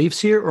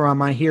pre-beliefs here, or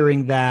am I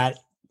hearing that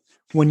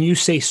when you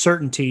say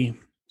certainty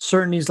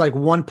is like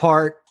one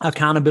part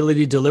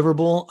accountability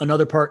deliverable,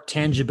 another part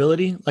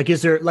tangibility?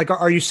 Like,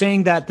 are you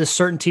saying that the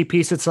certainty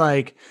piece, it's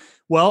like,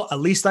 well,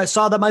 at least I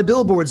saw that my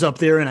billboard's up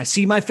there and I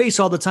see my face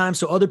all the time,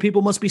 so other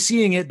people must be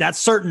seeing it. That's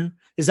certain.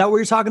 Is that what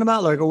you're talking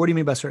about? Like, or what do you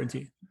mean by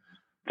certainty?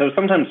 So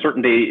sometimes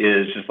certainty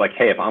is just like,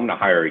 hey, if I'm going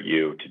to hire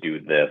you to do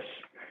this,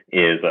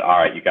 is all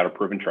right, you got a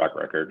proven track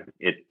record.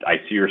 I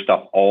see your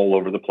stuff all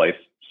over the place.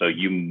 So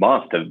you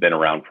must have been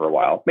around for a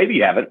while. Maybe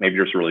you haven't. Maybe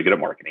you're just really good at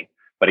marketing,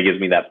 but it gives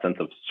me that sense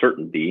of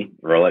certainty,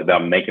 or like that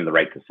I'm making the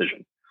right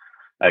decision.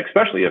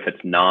 Especially if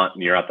it's not,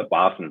 you're not the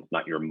boss and it's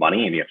not your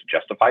money and you have to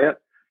justify it.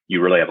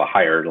 You really have a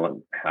higher,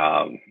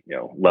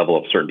 level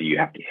of certainty you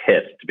have to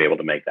hit to be able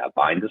to make that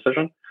buying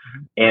decision.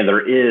 And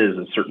there is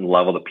a certain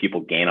level that people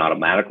gain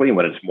automatically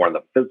when it's more in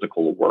the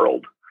physical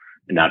world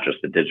and not just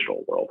the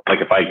digital world. Like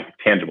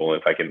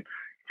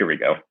here we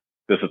go.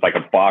 This is like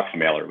a box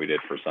mailer we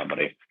did for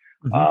somebody.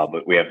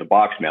 But we have the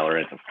box mailer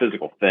and it's a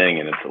physical thing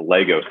and it's a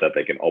Lego set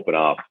they can open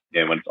up.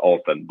 And when it's all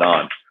said and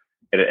done,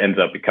 it ends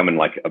up becoming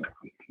like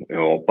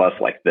a bus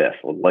like this,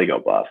 a Lego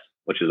bus,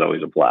 which is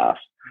always a blast.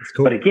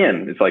 Cool. But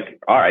again, it's like,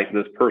 all right,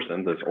 this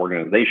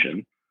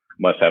organization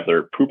must have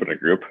their poop in a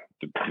group,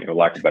 to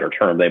lack of a better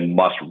term. They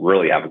must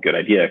really have a good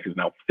idea, because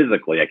now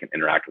physically I can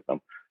interact with them,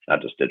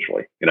 not just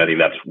digitally. I think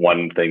that's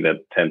one thing that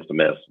tends to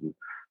miss in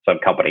some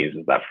companies,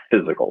 is that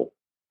physical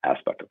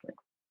aspect of things.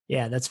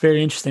 Yeah, that's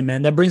very interesting,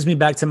 man. That brings me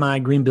back to my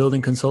green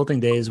building consulting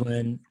days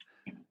when,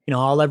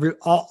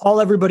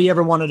 all everybody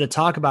ever wanted to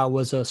talk about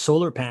was a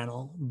solar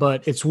panel,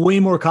 but it's way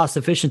more cost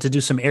efficient to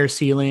do some air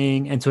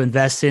sealing and to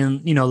invest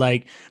in,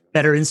 like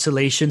better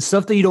insulation,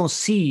 stuff that you don't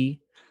see.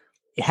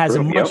 It has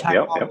a much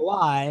higher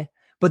ROI,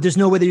 but there's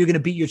no way that you're going to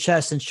beat your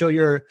chest and show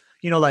your,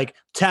 like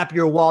tap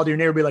your wall to your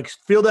neighbor, be like,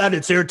 feel that,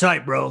 it's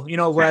airtight, bro.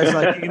 Whereas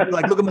like, you can be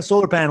like, look at my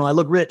solar panel, I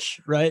look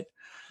rich, right?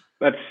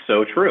 That's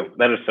so true.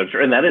 That is so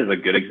true. And that is a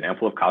good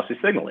example of costly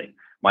signaling.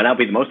 Might not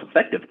be the most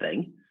effective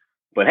thing,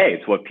 but hey,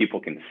 it's what people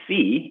can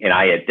see. And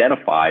I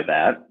identify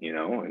that,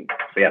 and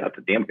so yeah, that's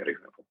a damn good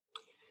example.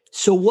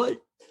 So what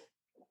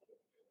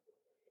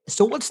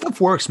stuff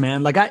works,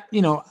 man? Like I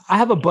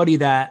have a buddy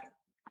that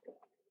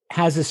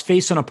has his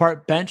face on a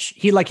park bench.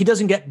 He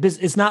doesn't get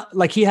business. It's not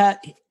like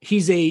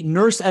he's a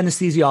nurse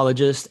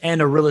anesthesiologist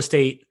and a real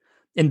estate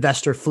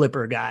investor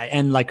flipper guy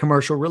and like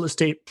commercial real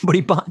estate. But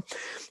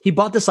he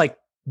bought this like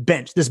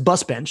bench, this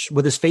bus bench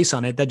with his face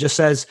on it that just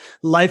says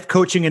life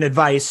coaching and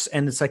advice.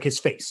 And it's like his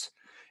face.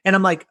 And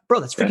I'm like,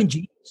 bro, that's freaking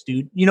genius,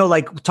 dude. You know,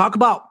 like talk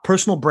about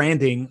personal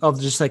branding of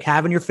just like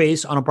having your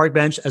face on a park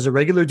bench as a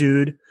regular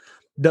dude,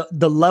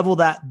 the level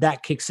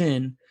that kicks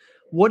in.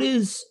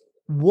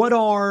 What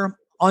are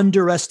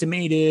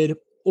underestimated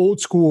old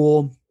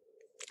school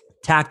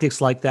tactics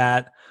like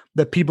that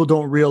people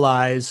don't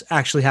realize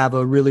actually have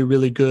a really,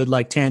 really good,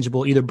 like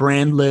tangible, either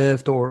brand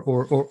lift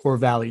or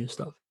value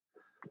stuff?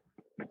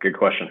 Good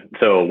question.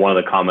 So one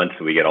of the comments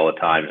that we get all the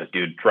time is,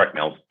 dude, direct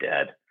mail's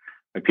dead.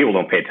 Like people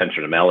don't pay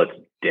attention to mail. It's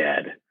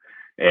dead.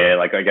 And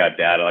like I got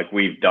data, like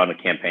we've done a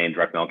campaign,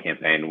 direct mail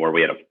campaign, where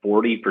we had a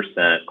 40%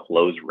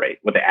 close rate.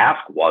 What the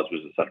ask was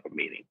to set up a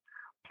meeting.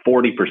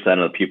 40%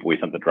 of the people we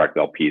sent the direct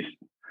mail piece,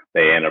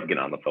 they end up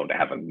getting on the phone to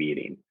have a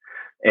meeting.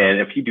 And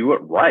if you do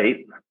it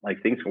right,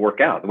 like things can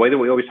work out. The way that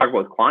we always talk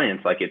about with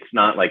clients, like it's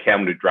not like, hey, I'm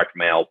going to do direct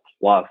mail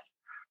plus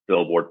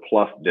billboard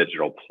plus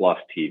digital plus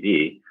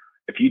TV.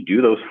 If you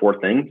do those 4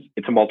 things,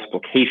 it's a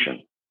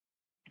multiplication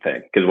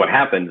thing. Because what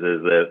happens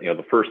is that, you know,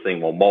 the first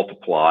thing will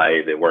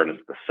multiply the awareness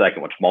of the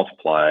second, which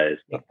multiplies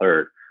the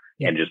third,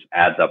 and just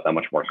adds up that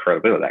much more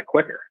credibility that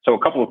quicker. So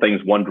a couple of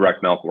things. One,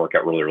 direct mail can work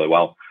out really, really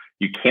well.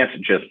 You can't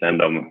just send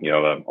them, you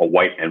know, a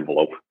white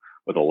envelope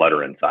with a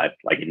letter inside.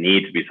 Like it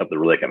needs to be something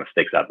really kind of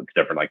sticks out that's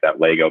different, like that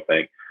Lego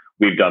thing.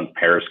 We've done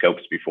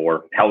periscopes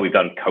before. Hell, we've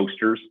done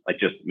coasters, like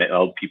just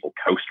mailed people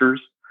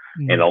coasters,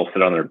 and they'll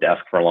sit on their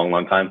desk for a long,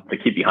 long time. The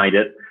key behind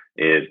it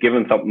is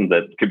giving something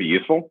that could be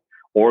useful,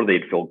 or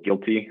they'd feel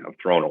guilty of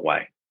throwing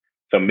away.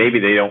 So maybe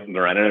they're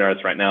not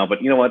interested right now,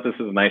 but you know what? This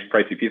is a nice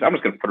pricey piece. I'm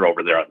just going to put it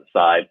over there on the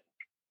side.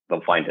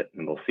 They'll find it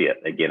and they'll see it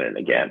again and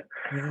again.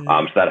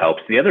 So that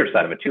helps. The other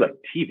side of it too, like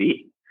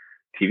TV.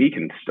 TV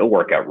can still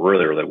work out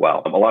really, really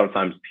well. A lot of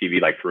times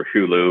TV, like through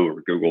Hulu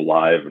or Google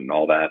Live and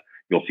all that,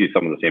 you'll see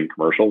some of the same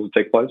commercials that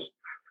take place.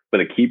 But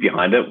the key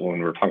behind it when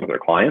we're talking with our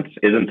clients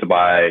isn't to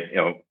buy, you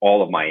know,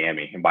 all of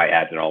Miami and buy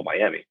ads in all of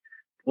Miami.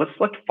 Let's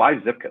select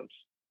 5 zip codes.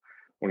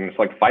 We're going to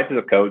select 5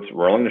 zip codes.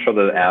 We're only going to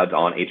show the ads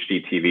on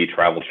HGTV,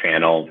 Travel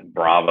Channel,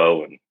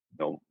 Bravo,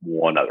 and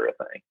one other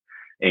thing.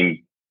 And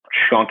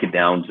chunk it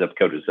down zip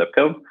code to zip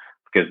code,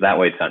 because that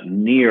way it's not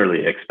nearly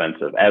as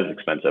expensive,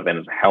 and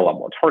it's a hell of a lot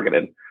more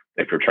targeted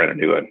if you're trying to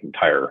do an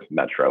entire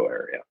metro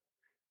area.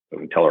 So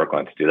we tell our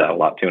clients to do that a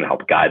lot too and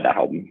help guide that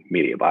whole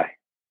media buy.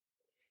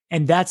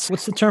 And that's,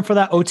 what's the term for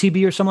that?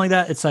 OTB or something like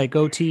that? It's like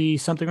OT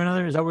something or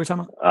another? Is that what we're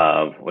talking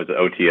about? Was it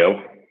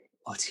OTO?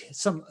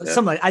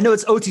 Something like, I know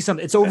it's OT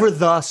something. It's over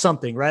the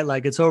something, right?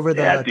 Like it's over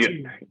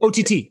the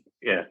OTT.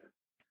 Yeah.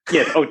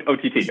 Yes,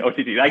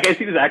 OTT. Like I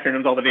see these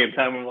acronyms all the damn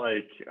time. I'm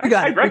like,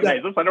 I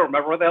recognize this. I don't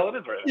remember what the hell it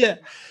is right now. Yeah.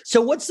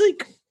 So what's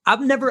like,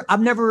 I've never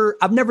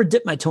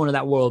dipped my toe into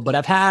that world, but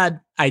I've had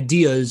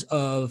ideas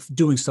of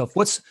doing stuff.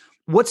 What's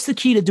the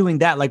key to doing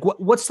that? Like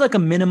what's like a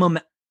minimum?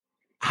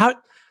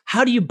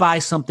 How do you buy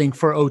something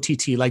for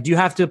OTT? Like, do you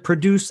have to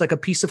produce like a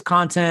piece of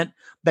content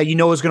that you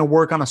know is going to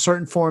work on a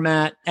certain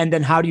format? And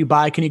then how do you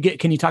buy? Can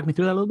you talk me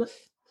through that a little bit?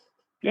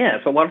 Yeah.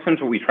 So a lot of times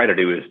what we try to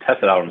do is test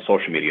it out on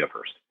social media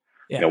first.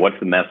 Yeah. You know, what's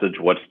the message?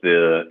 What's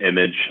the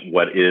image?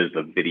 What is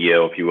the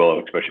video, if you will,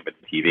 especially if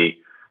it's TV?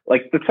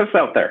 Like, let's test it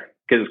out there,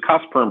 because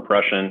cost per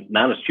impression,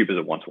 not as cheap as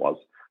it once was,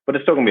 but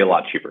it's still going to be a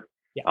lot cheaper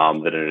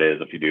than it is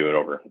if you do it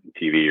over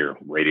TV or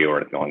radio or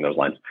anything along those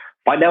lines.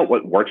 Find out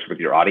what works with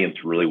your audience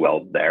really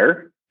well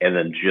there, and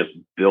then just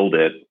build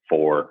it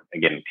for,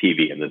 again,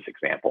 TV in this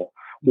example,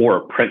 or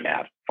a print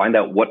ad. Find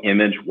out what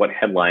image, what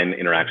headline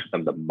interacts with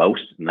them the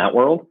most in that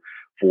world.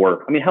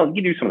 Hell,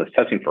 you do some of this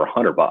testing for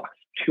 $100,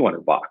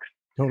 $200.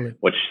 Totally.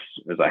 Which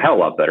is a hell of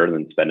a lot better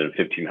than spending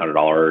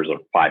 $1,500 or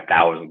 $5,000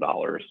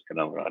 kind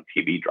of on a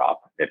TV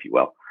drop, if you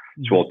will.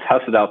 Mm-hmm. So we'll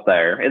test it out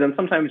there. And then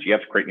sometimes you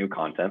have to create new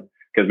content,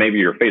 because maybe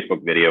your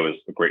Facebook video is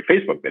a great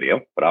Facebook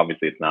video, but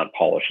obviously it's not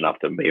polished enough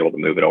to be able to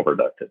move it over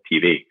to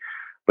TV.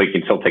 But you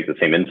can still take the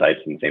same insights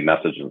and the same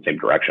message in the same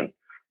direction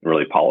and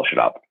really polish it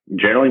up.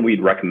 Generally,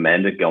 we'd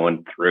recommend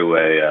going through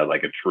a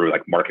true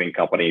marketing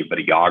company,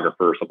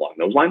 videographer, something along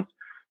those lines.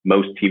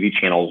 Most TV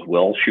channels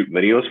will shoot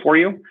videos for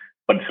you,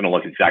 but it's going to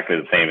look exactly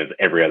the same as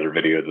every other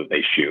video that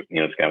they shoot. You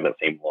know, it's kind of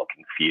the same look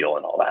and feel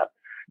and all that.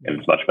 And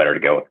it's much better to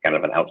go with kind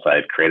of an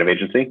outside creative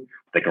agency.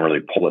 They can really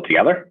pull it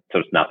together, so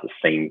it's not the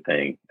same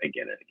thing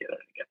again and again and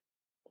again.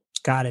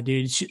 Got it,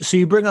 dude. So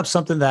you bring up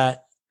something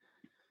that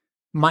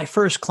my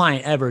first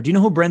client ever. Do you know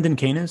who Brendan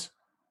Kane is?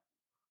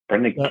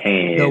 Brendan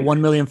Kane, the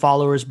 1 Million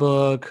Followers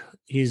book.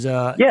 He's he's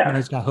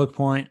got Hook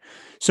Point.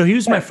 So he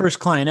was my first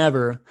client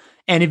ever.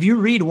 And if you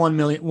read 1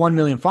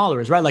 million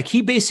followers, right? Like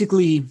he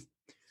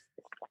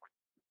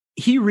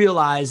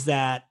realized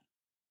that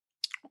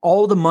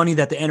all the money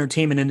that the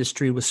entertainment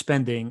industry was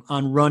spending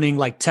on running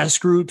like test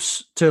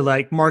groups to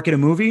like market a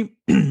movie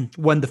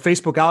when the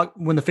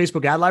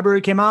Facebook ad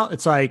library came out,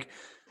 it's like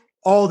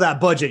all that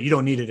budget, you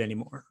don't need it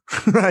anymore.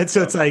 Right.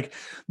 So it's like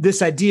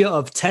this idea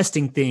of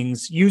testing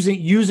things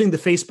using the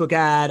Facebook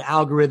ad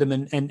algorithm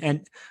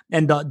and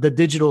the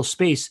digital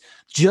space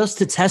just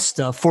to test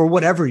stuff for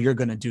whatever you're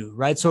going to do.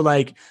 Right. So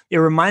like, it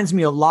reminds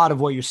me a lot of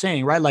what you're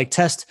saying, right? Like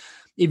test,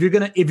 if you're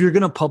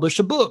going to publish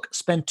a book,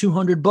 spend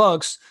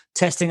 $200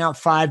 testing out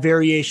 5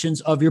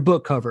 variations of your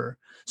book cover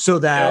so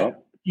that,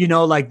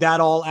 like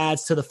that all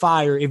adds to the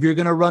fire. If you're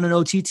going to run an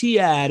OTT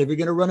ad, if you're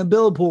going to run a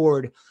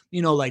billboard,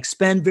 like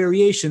spend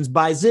variations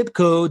by zip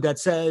code that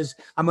says,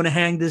 I'm going to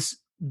hang this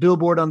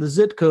billboard on the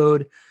zip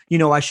code.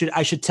 I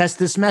should test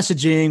this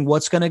messaging.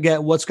 What's going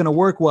to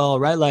work well,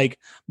 right? Like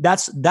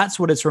that's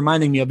what it's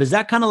reminding me of. Is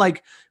that kind of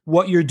like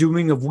what you're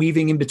doing of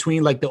weaving in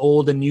between like the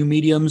old and new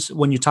mediums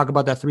when you talk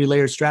about that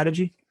 3-layered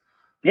strategy?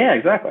 Yeah,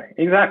 exactly.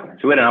 So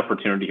we had an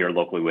opportunity here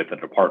locally with the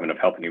Department of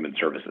Health and Human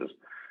Services.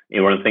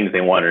 One of the things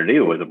they wanted to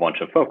do was a bunch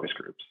of focus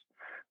groups.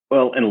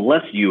 Well,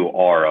 unless you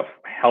are a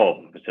health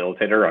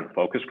facilitator on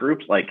focus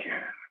groups, like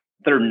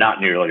they're not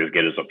nearly as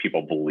good as what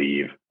people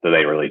believe that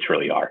they really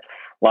truly are.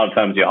 A lot of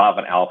times you'll have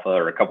an alpha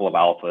or a couple of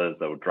alphas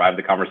that will drive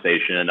the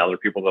conversation, other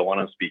people that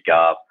want to speak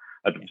up.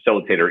 If the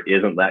facilitator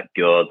isn't that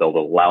good, they'll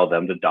allow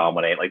them to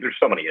dominate. Like there's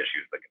so many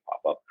issues that can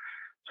pop up.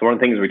 So one of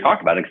the things we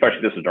talked about, and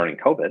especially this was during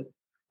COVID,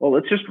 well,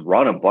 let's just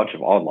run a bunch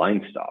of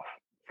online stuff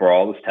for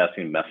all this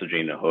testing,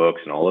 messaging, and hooks,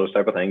 and all those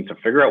type of things to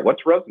figure out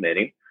what's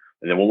resonating.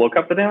 And then we'll look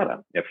up the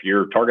data. If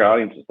your target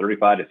audience is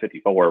 35 to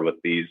 54 with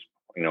these,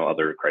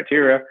 other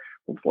criteria,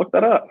 let's look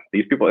that up.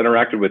 These people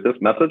interacted with this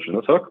message and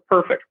this hook.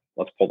 Perfect.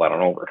 Let's pull that on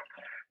over.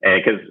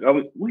 And because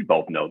we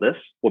both know this,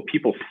 what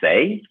people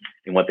say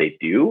and what they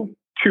do,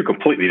 2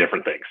 completely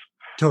different things.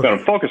 Totally. So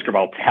in a focus group,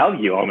 I'll tell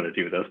you I'm going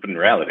to do this, but in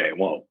reality, I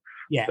won't.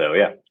 Yeah. So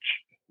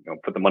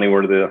put the money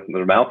where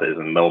their mouth is,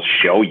 and they'll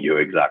show you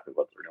exactly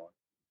what they're doing.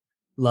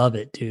 Love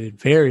it, dude.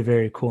 Very,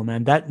 very cool,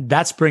 man.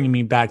 That's bringing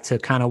me back to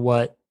kind of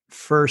what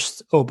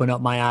first opened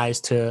up my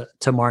eyes to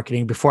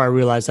marketing before I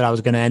realized that I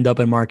was going to end up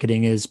in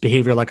marketing is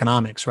behavioral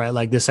economics, right?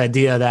 Like this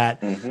idea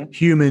that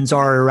humans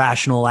are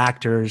irrational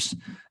actors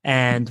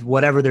and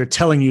whatever they're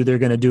telling you they're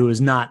going to do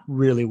is not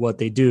really what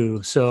they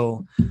do.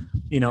 So,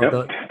 dude,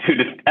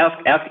 just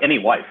ask any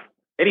wife.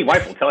 Any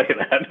wife will tell you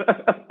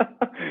that.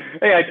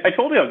 Hey, I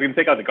told you I was going to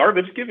take out the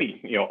garbage. Give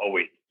me, a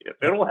week.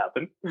 It'll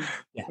happen.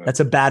 Yeah, that's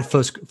a bad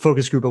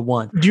focus group of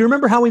 1. Do you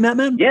remember how we met,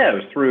 man? Yeah, it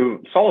was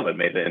through Sullivan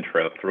made the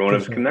intro through one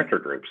of his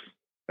connector groups.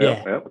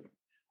 Yeah.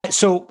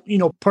 So,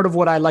 part of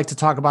what I like to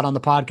talk about on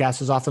the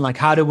podcast is often like,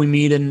 how do we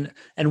meet and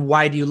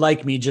why do you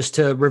like me? Just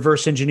to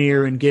reverse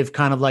engineer and give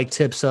kind of like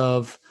tips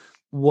of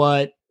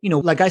what,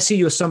 like I see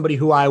you as somebody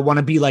who I want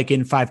to be like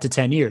in 5 to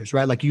 10 years,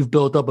 right? Like you've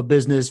built up a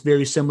business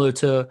very similar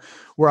to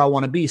where I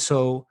want to be.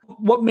 So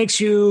what makes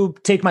you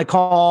take my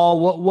call?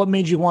 What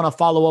made you want to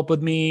follow up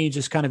with me?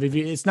 Just kind of,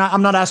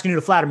 I'm not asking you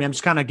to flatter me. I'm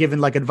just kind of giving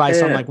like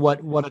advice on like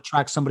what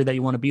attracts somebody that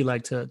you want to be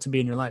like to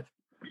be in your life.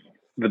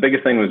 The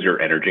biggest thing was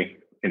your energy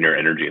and your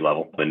energy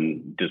level,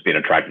 and just being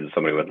attracted to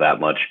somebody with that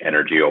much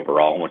energy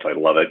overall, which I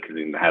love it because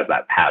he has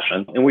that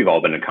passion. And we've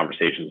all been in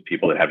conversations with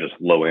people that have just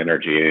low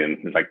energy and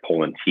it's like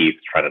pulling teeth,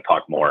 trying to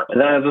talk more.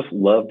 And then I just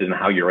loved in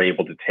how you're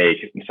able to take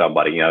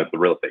somebody, the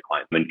real estate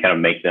client, and kind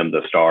of make them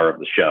the star of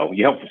the show.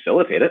 You help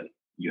facilitate it.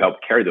 You help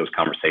carry those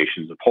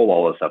conversations and pull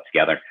all this stuff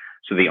together.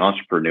 So the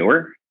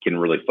entrepreneur can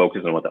really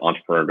focus on what the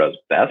entrepreneur does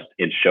best.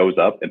 It shows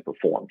up and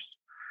performs,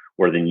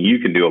 where then you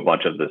can do a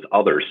bunch of this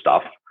other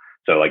stuff.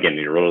 So again,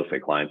 your real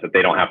estate clients, if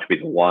they don't have to be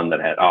the one that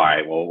had, all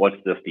right, well, what's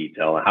this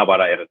detail? And how about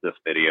I edit this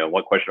video?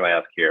 What question do I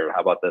ask here? How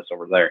about this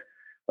over there?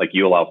 Like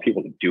you allow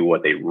people to do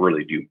what they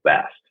really do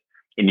best.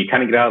 And you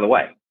kind of get out of the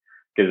way.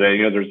 Because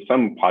there's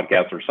some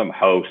podcasts or some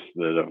hosts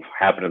that have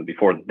happened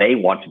before, they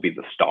want to be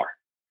the star.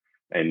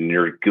 And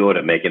you're good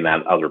at making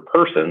that other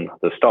person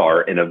the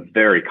star in a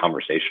very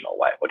conversational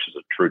way, which is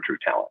a true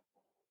talent.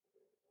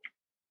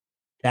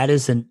 That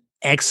is an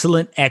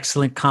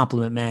excellent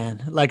compliment,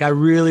 man. Like I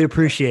really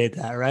appreciate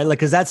that, right? Like,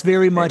 cause that's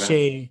very much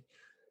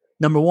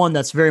number one,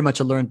 that's very much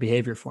a learned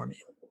behavior for me,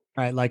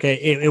 right? Like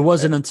it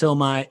wasn't until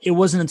my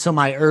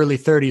early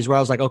 30s where I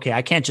was like, okay,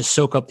 I can't just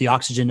soak up the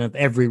oxygen of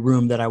every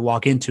room that I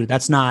walk into.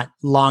 That's not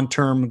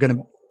long-term going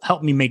to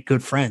help me make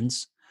good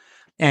friends.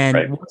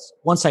 And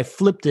once I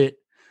flipped it,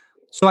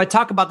 so I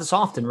talk about this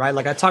often, right?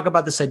 Like I talk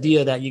about this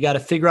idea that you got to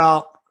figure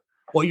out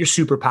what your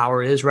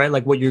superpower is, right?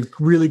 Like what you're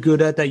really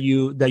good at that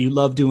you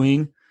love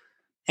doing.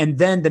 And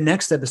then the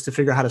next step is to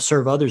figure out how to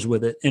serve others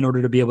with it in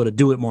order to be able to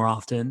do it more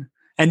often.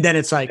 And then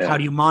it's like, how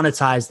do you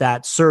monetize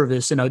that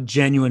service in a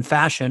genuine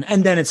fashion?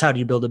 And then it's how do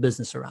you build a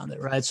business around it,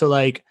 right? So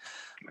like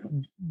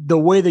the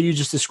way that you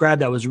just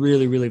described that was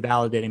really, really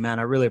validating, man.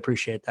 I really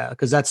appreciate that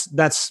because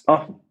that's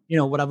awesome.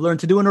 What I've learned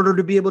to do in order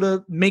to be able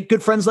to make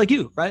good friends like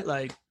you, right?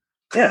 Like,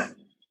 yeah,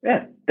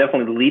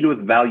 definitely lead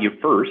with value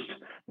first,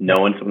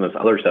 knowing some of this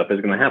other stuff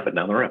is going to happen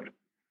down the road.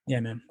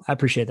 Yeah, man. I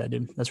appreciate that,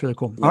 dude. That's really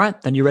cool. All right.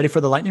 Then you ready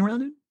for the lightning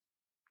round, dude?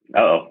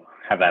 Uh-oh.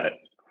 Have at it.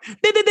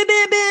 Bam, bam, bam,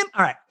 bam, bam.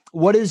 All right.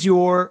 What is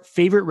your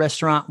favorite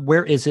restaurant?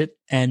 Where is it?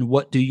 And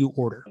what do you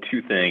order?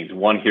 Two things.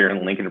 One here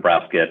in Lincoln,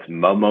 Nebraska. It's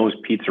Momo's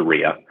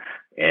Pizzeria.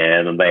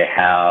 And they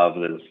have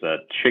this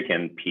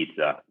chicken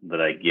pizza that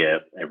I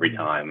get every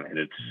time, and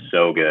it's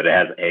so good. It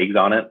has eggs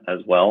on it as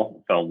well.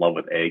 I fell in love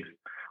with eggs.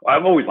 Well,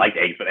 I've always liked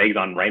eggs, but eggs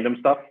on random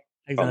stuff,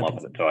 I fell in love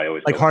with it. So I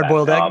always like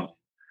hard-boiled egg.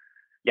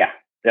 Yeah.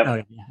 Yep. Oh,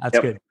 yeah, that's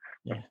good.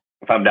 Yeah.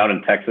 If I'm down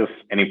in Texas,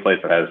 any place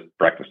that has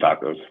breakfast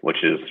tacos,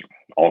 which is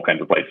all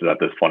kinds of places at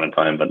this point in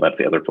time, but that's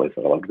the other place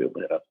that I love to be able to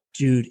hit up.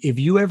 Dude, if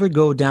you ever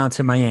go down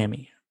to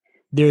Miami,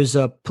 there's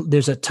a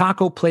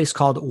taco place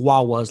called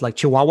Wawa's, like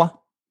Chihuahua.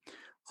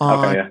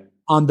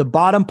 On the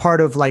bottom part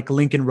of like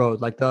Lincoln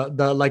Road, like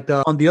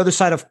the on the other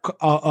side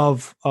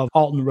of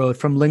Alton Road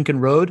from Lincoln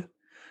Road,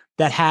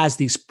 that has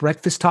these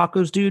breakfast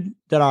tacos, dude,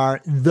 that are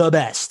the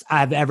best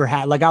I've ever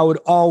had. Like I would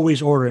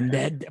always order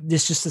them.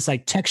 There's just this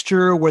like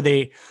texture where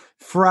they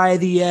fry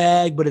the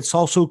egg, but it's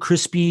also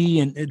crispy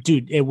and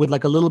dude, it with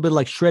like a little bit of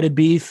like shredded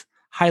beef.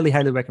 Highly,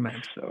 highly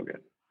recommend. So good.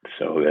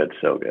 So good.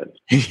 So good.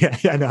 yeah,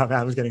 I know.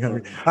 I was getting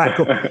hungry. All right,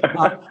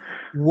 cool.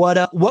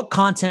 What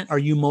content are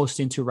you most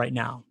into right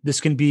now? This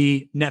can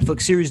be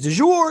Netflix series du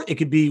jour. It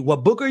could be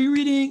what book are you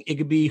reading? It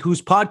could be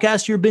whose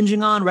podcast you're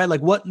binging on, right?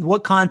 Like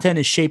what content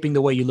is shaping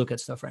the way you look at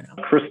stuff right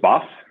now? Chris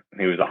Voss,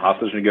 he was a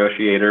hostage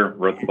negotiator,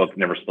 wrote the book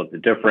Never Split the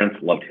Difference,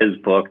 loved his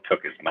book,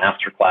 took his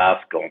master class,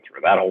 going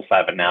through that whole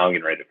side of it now,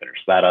 getting ready to finish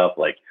that up.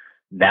 Like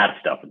that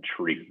stuff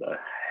intrigues the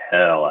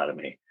hell out of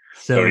me.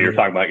 So you're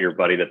talking about your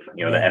buddy that's,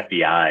 the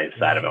FBI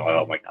side of it.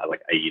 Oh my God,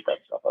 like I eat that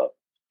stuff up.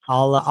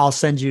 I'll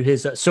send you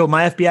his. So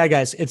my FBI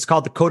guys, it's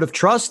called the Code of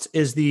Trust.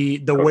 Is the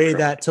way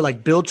that to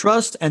like build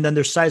trust, and then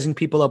they're sizing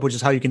people up, which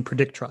is how you can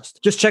predict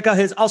trust. Just check out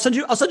his. I'll send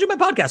you my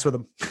podcast with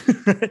him.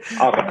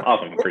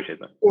 Awesome, appreciate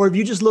that. Or if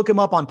you just look him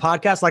up on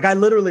podcasts, like I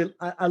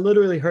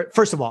literally heard.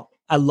 First of all,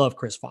 I love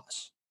Chris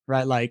Voss,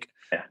 right? Like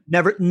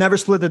never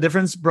split the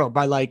difference, bro.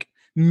 By like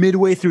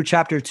midway through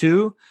chapter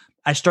 2,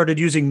 I started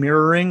using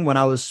mirroring when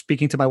I was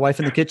speaking to my wife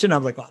in the kitchen.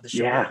 I'm like, oh, this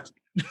shit works.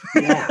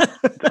 Yeah,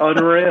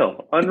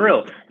 unreal.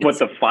 What,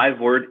 the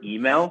 5-word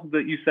email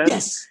that you sent?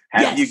 Yes.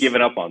 Have you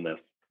given up on this?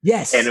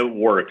 Yes. And it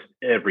works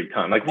every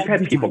time. Like we've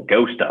had people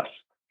ghost us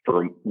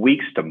for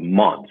weeks to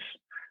months.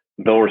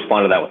 They'll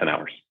respond to that within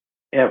hours.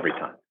 Every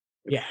time.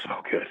 It's so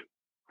good.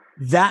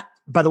 That,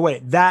 by the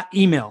way, that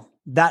email,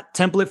 that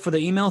template for the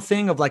email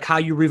thing of like how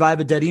you revive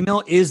a dead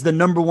email is the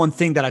number one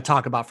thing that I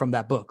talk about from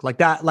that book. Like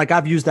that, like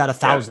I've used that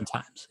 1,000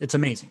 times. It's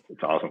amazing.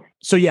 It's awesome.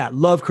 So yeah,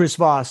 love Chris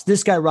Voss.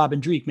 This guy, Robin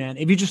Dreeke, man.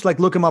 If you just like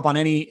look him up on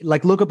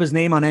look up his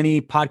name on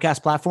any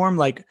podcast platform,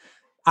 like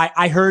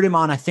I heard him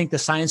on, I think the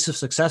Science of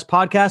Success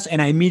podcast.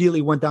 And I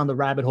immediately went down the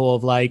rabbit hole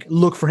of like,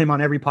 look for him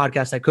on every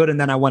podcast I could. And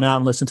then I went out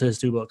and listened to his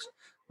 2 books.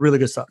 Really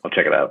good stuff. I'll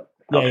check it out.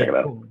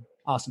 Cool.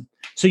 Awesome.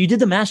 So you did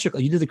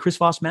the Chris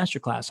Voss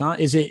masterclass, huh?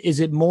 Is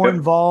it more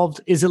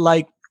involved? Is it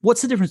like,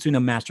 what's the difference between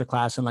a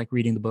masterclass and like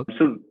reading the book?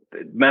 So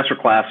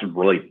masterclass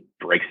really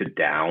breaks it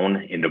down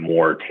into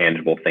more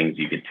tangible things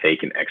you can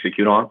take and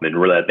execute on. And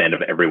really at the end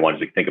of every one is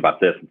like, think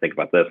about this and think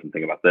about this and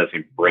think about this.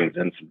 He brings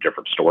in some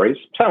different stories.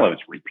 Some of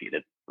it's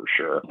repeated for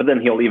sure. But then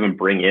he'll even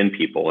bring in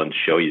people and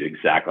show you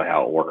exactly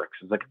how it works.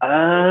 It's like,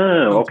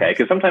 oh, okay.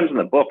 Because sometimes in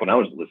the book, when I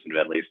was listening to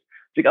it at least,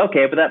 it's like,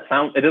 okay, but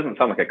it doesn't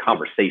sound like a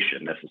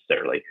conversation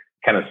necessarily.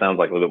 It kind of sounds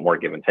like a little bit more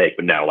give and take,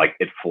 but no, like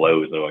it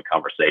flows into a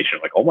conversation.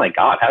 Like, oh my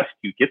God, how did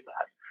you get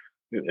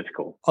that? It's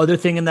cool. Other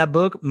thing in that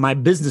book, my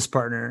business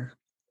partner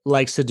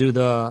likes to do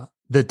the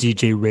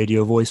DJ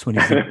radio voice when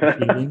he's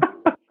negotiating.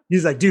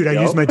 He's like, dude,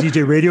 I use my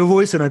DJ radio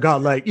voice and I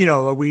got like,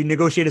 we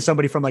negotiated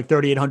somebody from like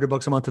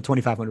 $3,800 a month to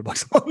 $2,500 a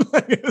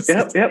month.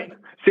 Yep.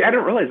 See, I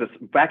didn't realize this.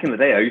 Back in the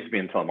day, I used to be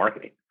in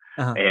telemarketing.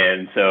 Uh-huh.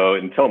 And so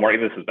in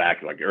telemarketing, this is back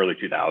in like early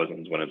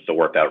 2000s when it still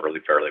worked out really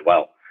fairly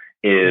well,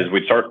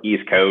 we'd start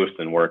East Coast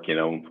and work,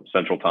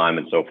 Central Time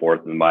and so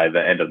forth. And by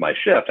the end of my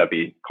shift, I'd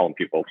be calling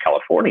people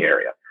California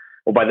area.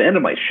 Well, by the end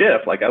of my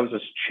shift, like I was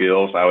just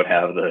chill. So I would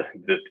have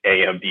this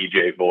AM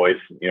DJ voice,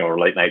 or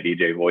late night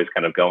DJ voice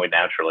kind of going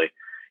naturally.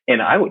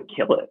 And I would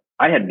kill it.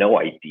 I had no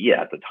idea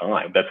at the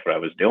time that's what I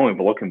was doing.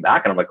 But looking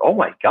back, and I'm like, oh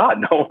my God,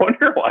 no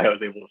wonder why I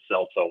was able to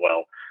sell so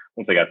well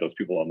once I got those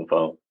people on the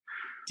phone.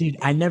 Dude,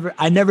 I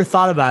never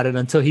thought about it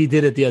until he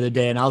did it the other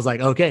day. And I was like,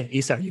 okay,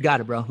 Isar, you got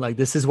it, bro. Like,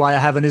 this is why I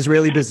have an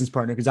Israeli business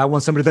partner, because I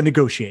want somebody that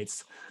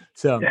negotiates.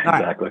 So yeah,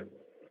 exactly. Right.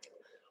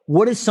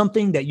 What is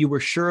something that you were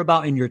sure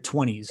about in your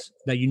 20s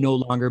that you no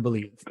longer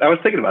believe? I was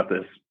thinking about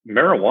this.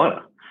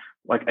 Marijuana.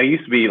 Like, I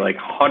used to be like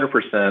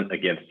 100%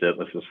 against it.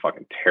 This is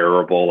fucking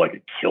terrible. Like,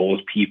 it kills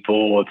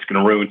people. It's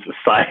going to ruin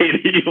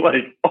society.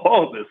 Like,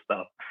 all this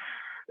stuff.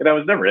 And I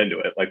was never into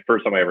it. Like,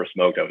 first time I ever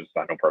smoked, I was,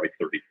 probably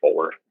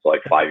 34. So like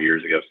 5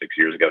 years ago, 6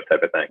 years ago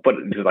type of thing. But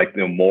just like,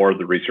 the more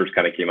the research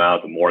kind of came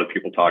out, the more that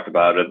people talked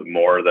about it, the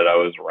more that I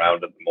was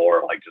around it, the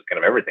more like just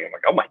kind of everything. I'm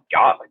like, oh my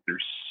God, like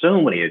there's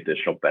so many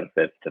additional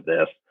benefits to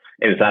this.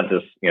 And it's not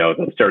just,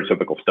 the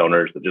stereotypical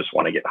stoners that just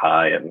want to get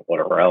high and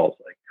whatever else.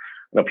 Like,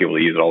 I know people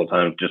use it all the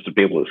time just to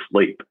be able to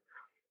sleep,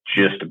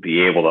 just to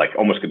be able to like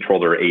almost control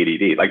their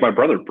ADD. Like my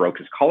brother broke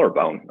his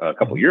collarbone a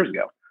couple of years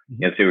ago.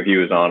 And so he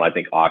was on, I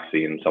think,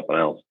 Oxy and something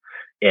else.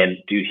 And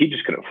dude, he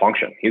just couldn't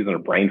function. He was in a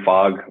brain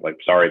fog. Like,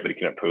 sorry, but he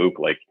couldn't poop.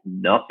 Like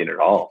nothing at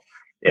all.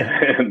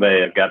 and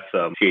they have got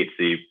some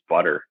THC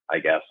butter, I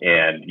guess,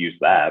 and use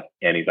that.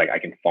 And he's like, I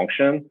can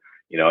function,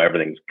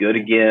 everything's good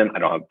again. I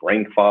don't have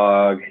brain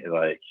fog.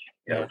 Like,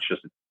 it's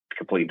just a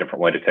completely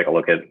different way to take a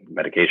look at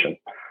medication,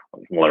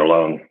 let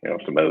alone,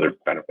 some other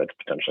benefits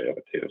potentially of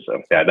it too.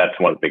 So yeah, that's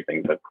one of the big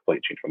things that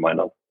completely changed my mind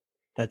on.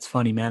 That's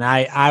funny, man.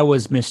 I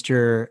was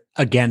Mr.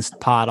 Against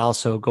pot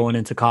also going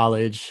into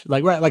college.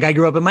 Like, right. Like I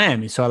grew up in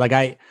Miami. So like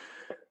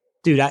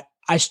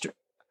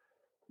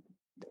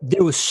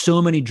there was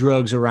so many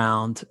drugs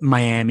around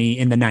Miami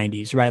in the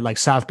 90s, right? Like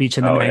South Beach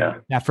in the 90s. Yeah.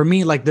 Now, for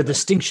me, like the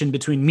distinction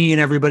between me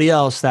and everybody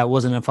else that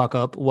wasn't a fuck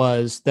up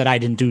was that I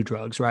didn't do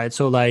drugs, right?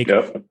 So like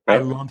I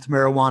lumped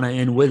marijuana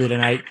in with it.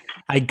 And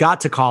I got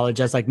to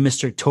college as like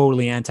Mr.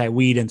 Totally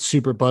anti-weed and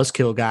super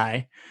buzzkill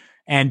guy.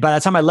 And by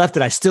the time I left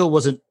it, I still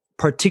wasn't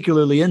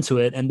particularly into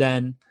it. And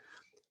then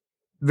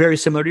very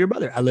similar to your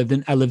brother, I lived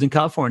in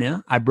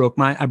California. I broke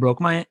my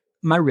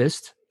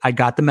wrist. I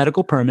got the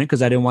medical permit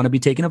because I didn't want to be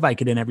taking a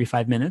Vicodin every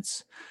 5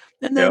 minutes.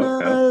 And then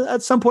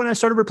at some point I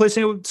started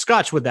replacing it with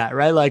scotch with that.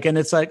 Right. Like, and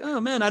it's like, oh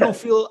man, I don't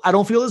feel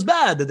as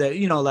bad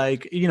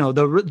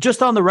that,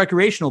 just on the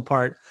recreational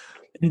part.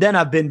 And then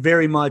I've been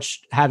very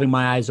much having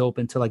my eyes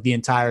open to like the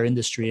entire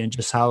industry and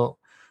just how,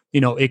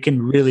 it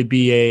can really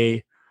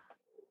be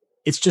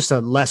it's just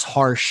a less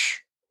harsh,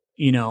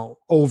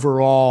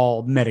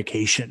 overall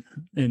medication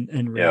and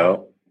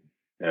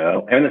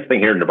and this thing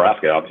here in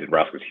Nebraska, obviously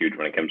Nebraska's huge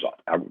when it comes to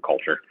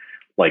agriculture.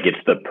 Like it's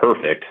the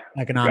perfect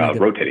economic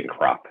rotating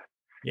crop.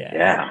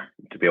 Yeah.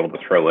 To be able to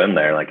throw in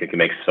there, like it can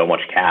make so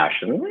much cash.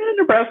 And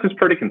Nebraska's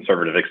pretty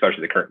conservative,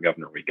 especially the current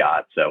governor we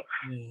got. So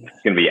it's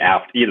going to be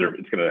either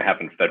it's going to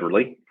happen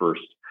federally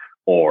first,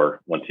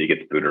 or once he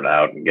gets booted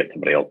out and get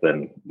somebody else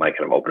in, might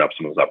kind of open up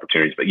some of those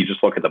opportunities. But you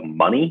just look at the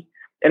money.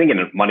 And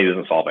again, money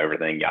doesn't solve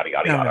everything, yada,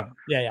 yada, yada.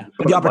 Yeah.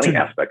 But the opportunity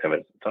aspect of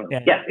it.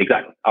 Yeah,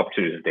 exactly.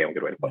 Opportunity is a damn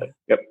good way to put it.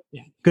 Yep.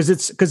 Yeah. Because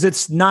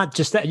it's not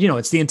just that,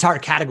 it's the entire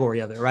category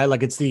of it, right?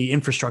 Like it's the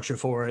infrastructure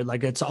for it.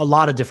 Like it's a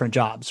lot of different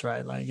jobs,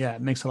 right? Like, yeah,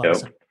 it makes a lot of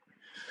sense.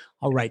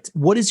 All right.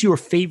 What is your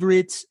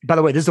favorite? By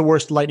the way, this is the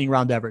worst lightning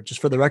round ever,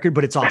 just for the record,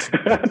 but it's awesome.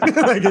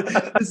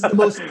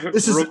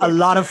 This is a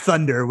lot of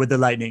thunder with the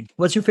lightning.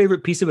 What's your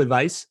favorite piece of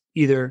advice,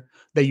 either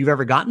that you've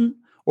ever gotten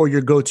or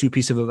your go-to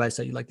piece of advice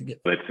that you like to give?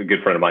 It's a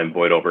good friend of mine,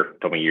 Boyd Ober,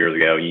 told me years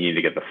ago, you need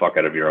to get the fuck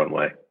out of your own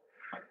way.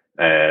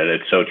 And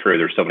it's so true.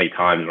 There's so many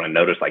times when I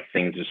notice like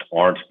things just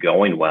aren't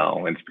going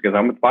well. And it's because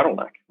I'm a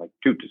bottleneck. Like,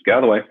 dude, just get out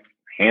of the way,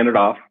 hand it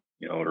off,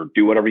 or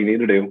do whatever you need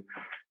to do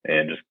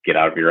and just get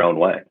out of your own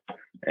way.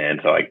 And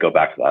so I go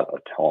back to that a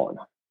ton.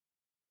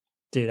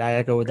 Dude, I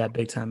echo with that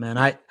big time, man.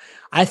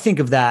 I think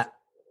of that.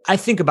 I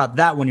think about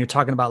that when you're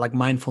talking about like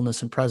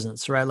mindfulness and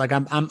presence, right? Like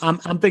I'm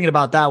thinking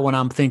about that when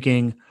I'm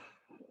thinking,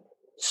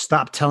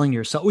 stop telling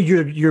yourself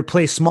your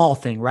play small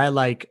thing, right?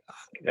 Like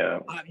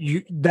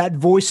that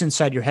voice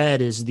inside your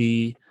head is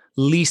the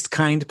least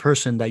kind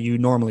person that you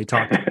normally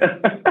talk to.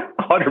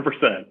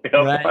 100%. Yep,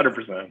 right?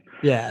 100%.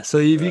 Yeah. So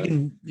if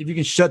you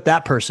can shut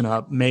that person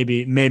up,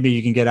 maybe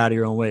you can get out of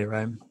your own way,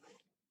 right?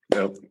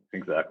 Yep,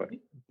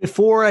 exactly.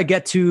 Before I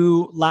get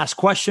to last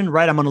question,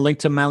 right, I'm going to link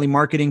to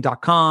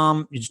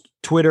malleymarketing.com,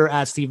 Twitter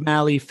at Steve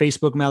Malley,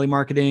 Facebook Malley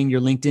Marketing,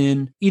 your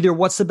LinkedIn. Either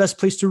what's the best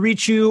place to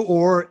reach you,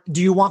 or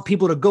do you want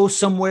people to go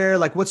somewhere?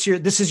 Like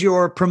this is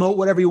your promote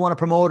whatever you want to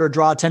promote or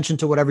draw attention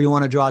to whatever you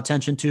want to draw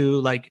attention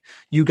to. Like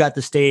you got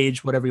the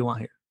stage, whatever you want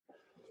here.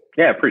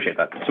 Yeah, I appreciate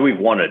that. So we've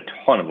won a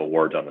ton of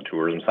awards on the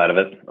tourism side of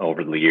it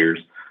over the years.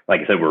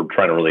 Like I said, we're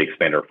trying to really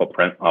expand our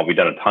footprint. We've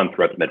done a ton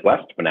throughout the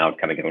Midwest, but now it's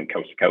kind of going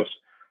coast to coast.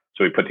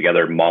 So we put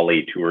together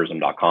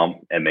MalleyTourism.com,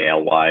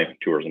 MALY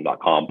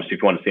tourism.com. So if you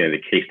want to see any of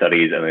the case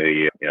studies and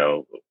the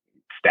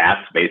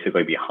stats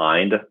basically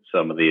behind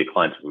some of the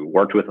clients that we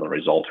worked with and the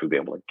results we've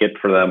been able to get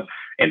for them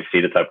and see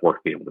the type of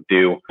work we're able to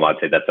do, I'd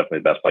say that's definitely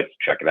the best place to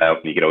check it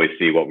out. You can always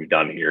see what we've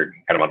done here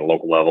kind of on a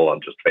local level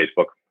on just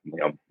Facebook,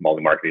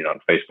 Malley Marketing on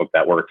Facebook,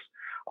 that works.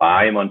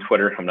 I am on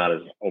Twitter. I'm not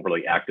as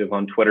overly active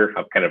on Twitter.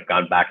 I've kind of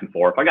gone back and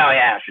forth. Like, oh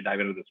yeah, I should dive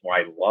into this more.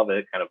 I love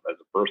it kind of as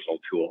a personal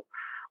tool.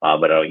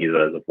 But I don't use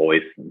it as a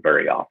voice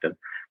very often.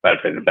 But I'd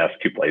say the best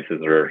two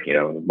places are,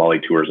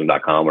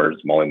 MalleyTourism.com or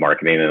Malley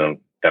Marketing. And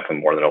I'm definitely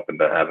more than open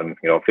to having,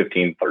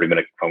 15,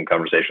 30-minute phone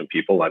conversation with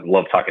people. I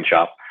love talking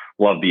shop,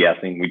 love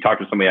BSing. We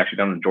talked to somebody actually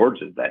down in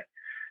Georgia today.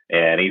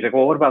 And he's like,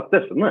 well, what about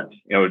this and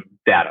this?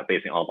 Data,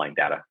 basically online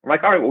data. I'm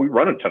like, all right, well, we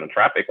run a ton of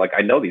traffic. Like,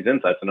 I know these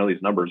insights. I know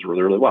these numbers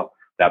really, really well.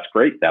 That's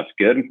great. That's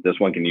good. This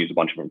one can use a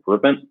bunch of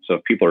improvement. So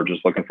if people are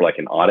just looking for like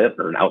an audit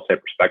or an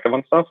outside perspective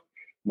on stuff,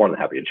 more than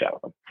happy to chat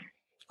with them.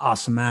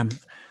 Awesome, man.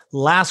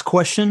 Last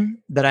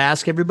question that I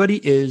ask everybody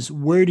is,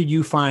 where do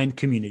you find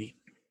community?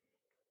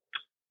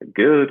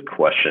 Good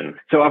question.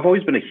 So I've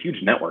always been a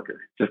huge networker.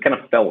 Just kind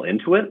of fell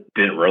into it.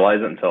 Didn't realize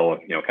it until,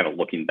 kind of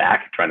looking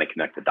back, trying to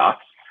connect the dots.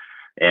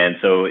 And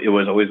so it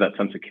was always that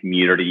sense of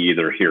community,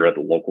 either here at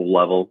the local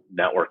level,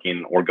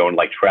 networking, or going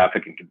like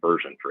traffic and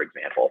conversion, for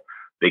example.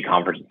 Big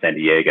conference in San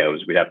Diego,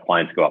 we'd have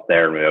clients go up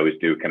there and we always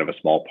do kind of a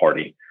small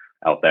party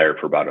out there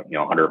for about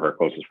 100 of our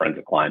closest friends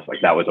and clients. Like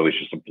that was always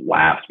just a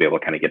blast to be able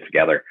to kind of get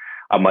together.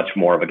 I'm much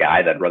more of a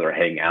guy that'd rather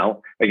hang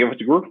out. Like if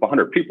it's a group of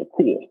 100 people,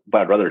 cool.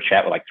 But I'd rather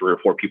chat with like 3 or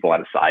 4 people at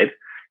a side,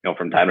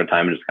 from time to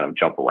time and just kind of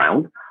jump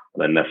around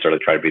than necessarily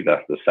try to be the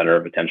center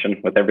of attention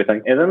with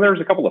everything. And then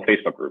there's a couple of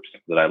Facebook groups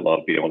that I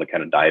love being able to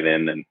kind of dive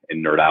in and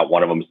nerd out.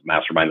 One of them is the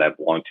mastermind that I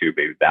belong to,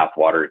 Baby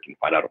Bathwater. You can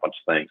find out a bunch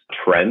of things.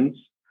 Trends.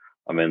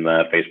 I'm in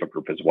the Facebook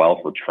group as well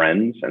for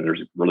trends, and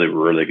there's a really,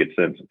 really good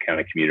sense of kind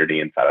of community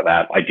inside of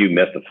that. I do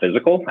miss the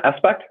physical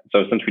aspect.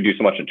 So since we do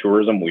so much in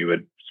tourism, we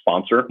would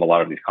sponsor a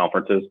lot of these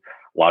conferences.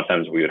 A lot of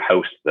times we would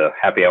host the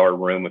happy hour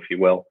room, if you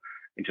will,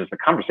 and just the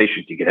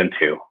conversations you get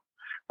into.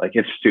 Like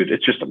it's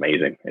just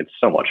amazing. It's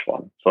so much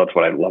fun. So that's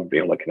what I love,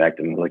 being able to connect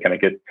and really kind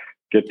of get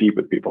deep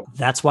with people.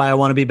 That's why I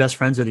want to be best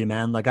friends with you,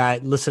 man. Like I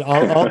listen,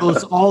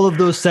 all of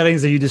those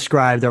settings that you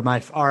described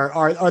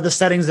are the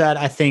settings that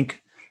I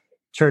think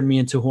turned me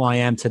into who I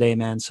am today,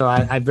 man. So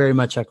I very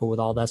much echo with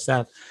all that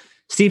stuff.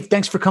 Steve,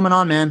 thanks for coming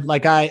on, man.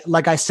 Like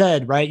I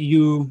said, right,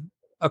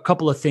 a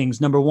couple of things.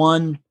 Number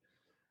one,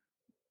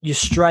 you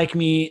strike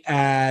me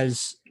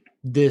as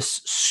this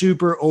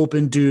super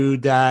open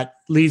dude that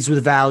leads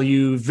with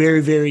value,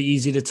 very, very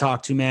easy to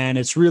talk to, man.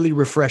 It's really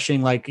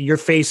refreshing. Like your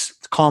face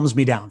calms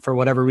me down for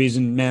whatever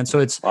reason, man. So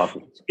it's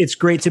awesome. It's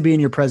great to be in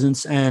your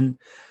presence. And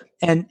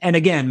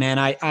again, man,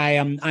 I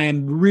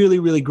am really,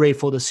 really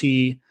grateful to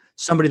see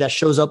somebody that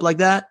shows up like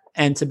that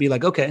and to be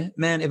like, okay,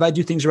 man, if I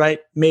do things right,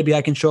 maybe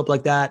I can show up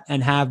like that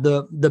and have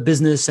the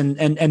business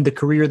and the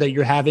career that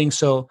you're having.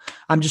 So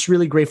I'm just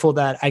really grateful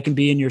that I can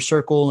be in your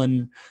circle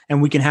and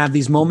we can have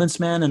these moments,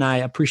 man. And I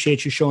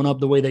appreciate you showing up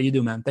the way that you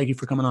do, man. Thank you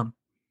for coming on.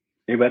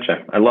 You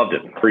betcha. I loved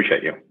it.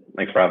 Appreciate you.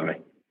 Thanks for having me.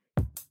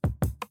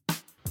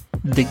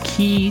 The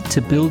key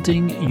to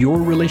building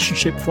your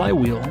relationship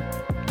flywheel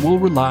will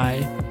rely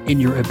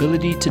in your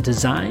ability to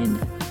design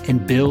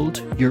and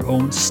build your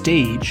own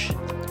stage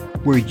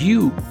where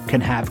you can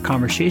have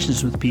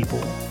conversations with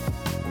people,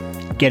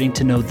 getting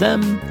to know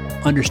them,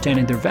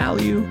 understanding their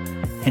value,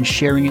 and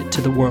sharing it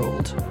to the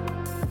world.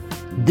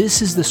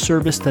 This is the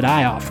service that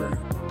I offer,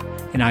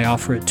 and I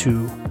offer it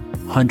to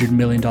 $100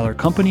 million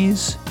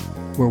companies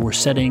where we're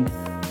setting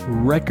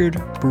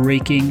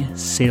record-breaking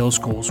sales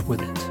goals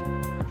with it.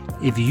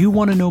 If you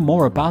want to know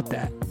more about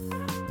that,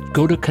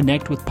 go to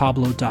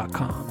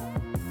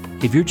connectwithpablo.com.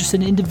 If you're just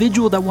an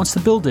individual that wants to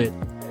build it,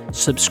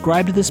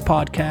 subscribe to this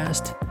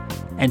podcast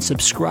and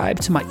subscribe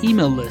to my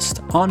email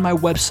list on my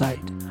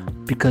website,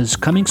 because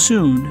coming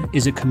soon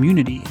is a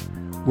community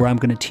where I'm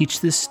going to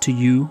teach this to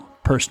you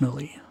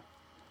personally.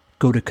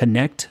 Go to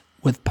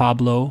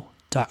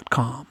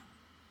connectwithpablo.com.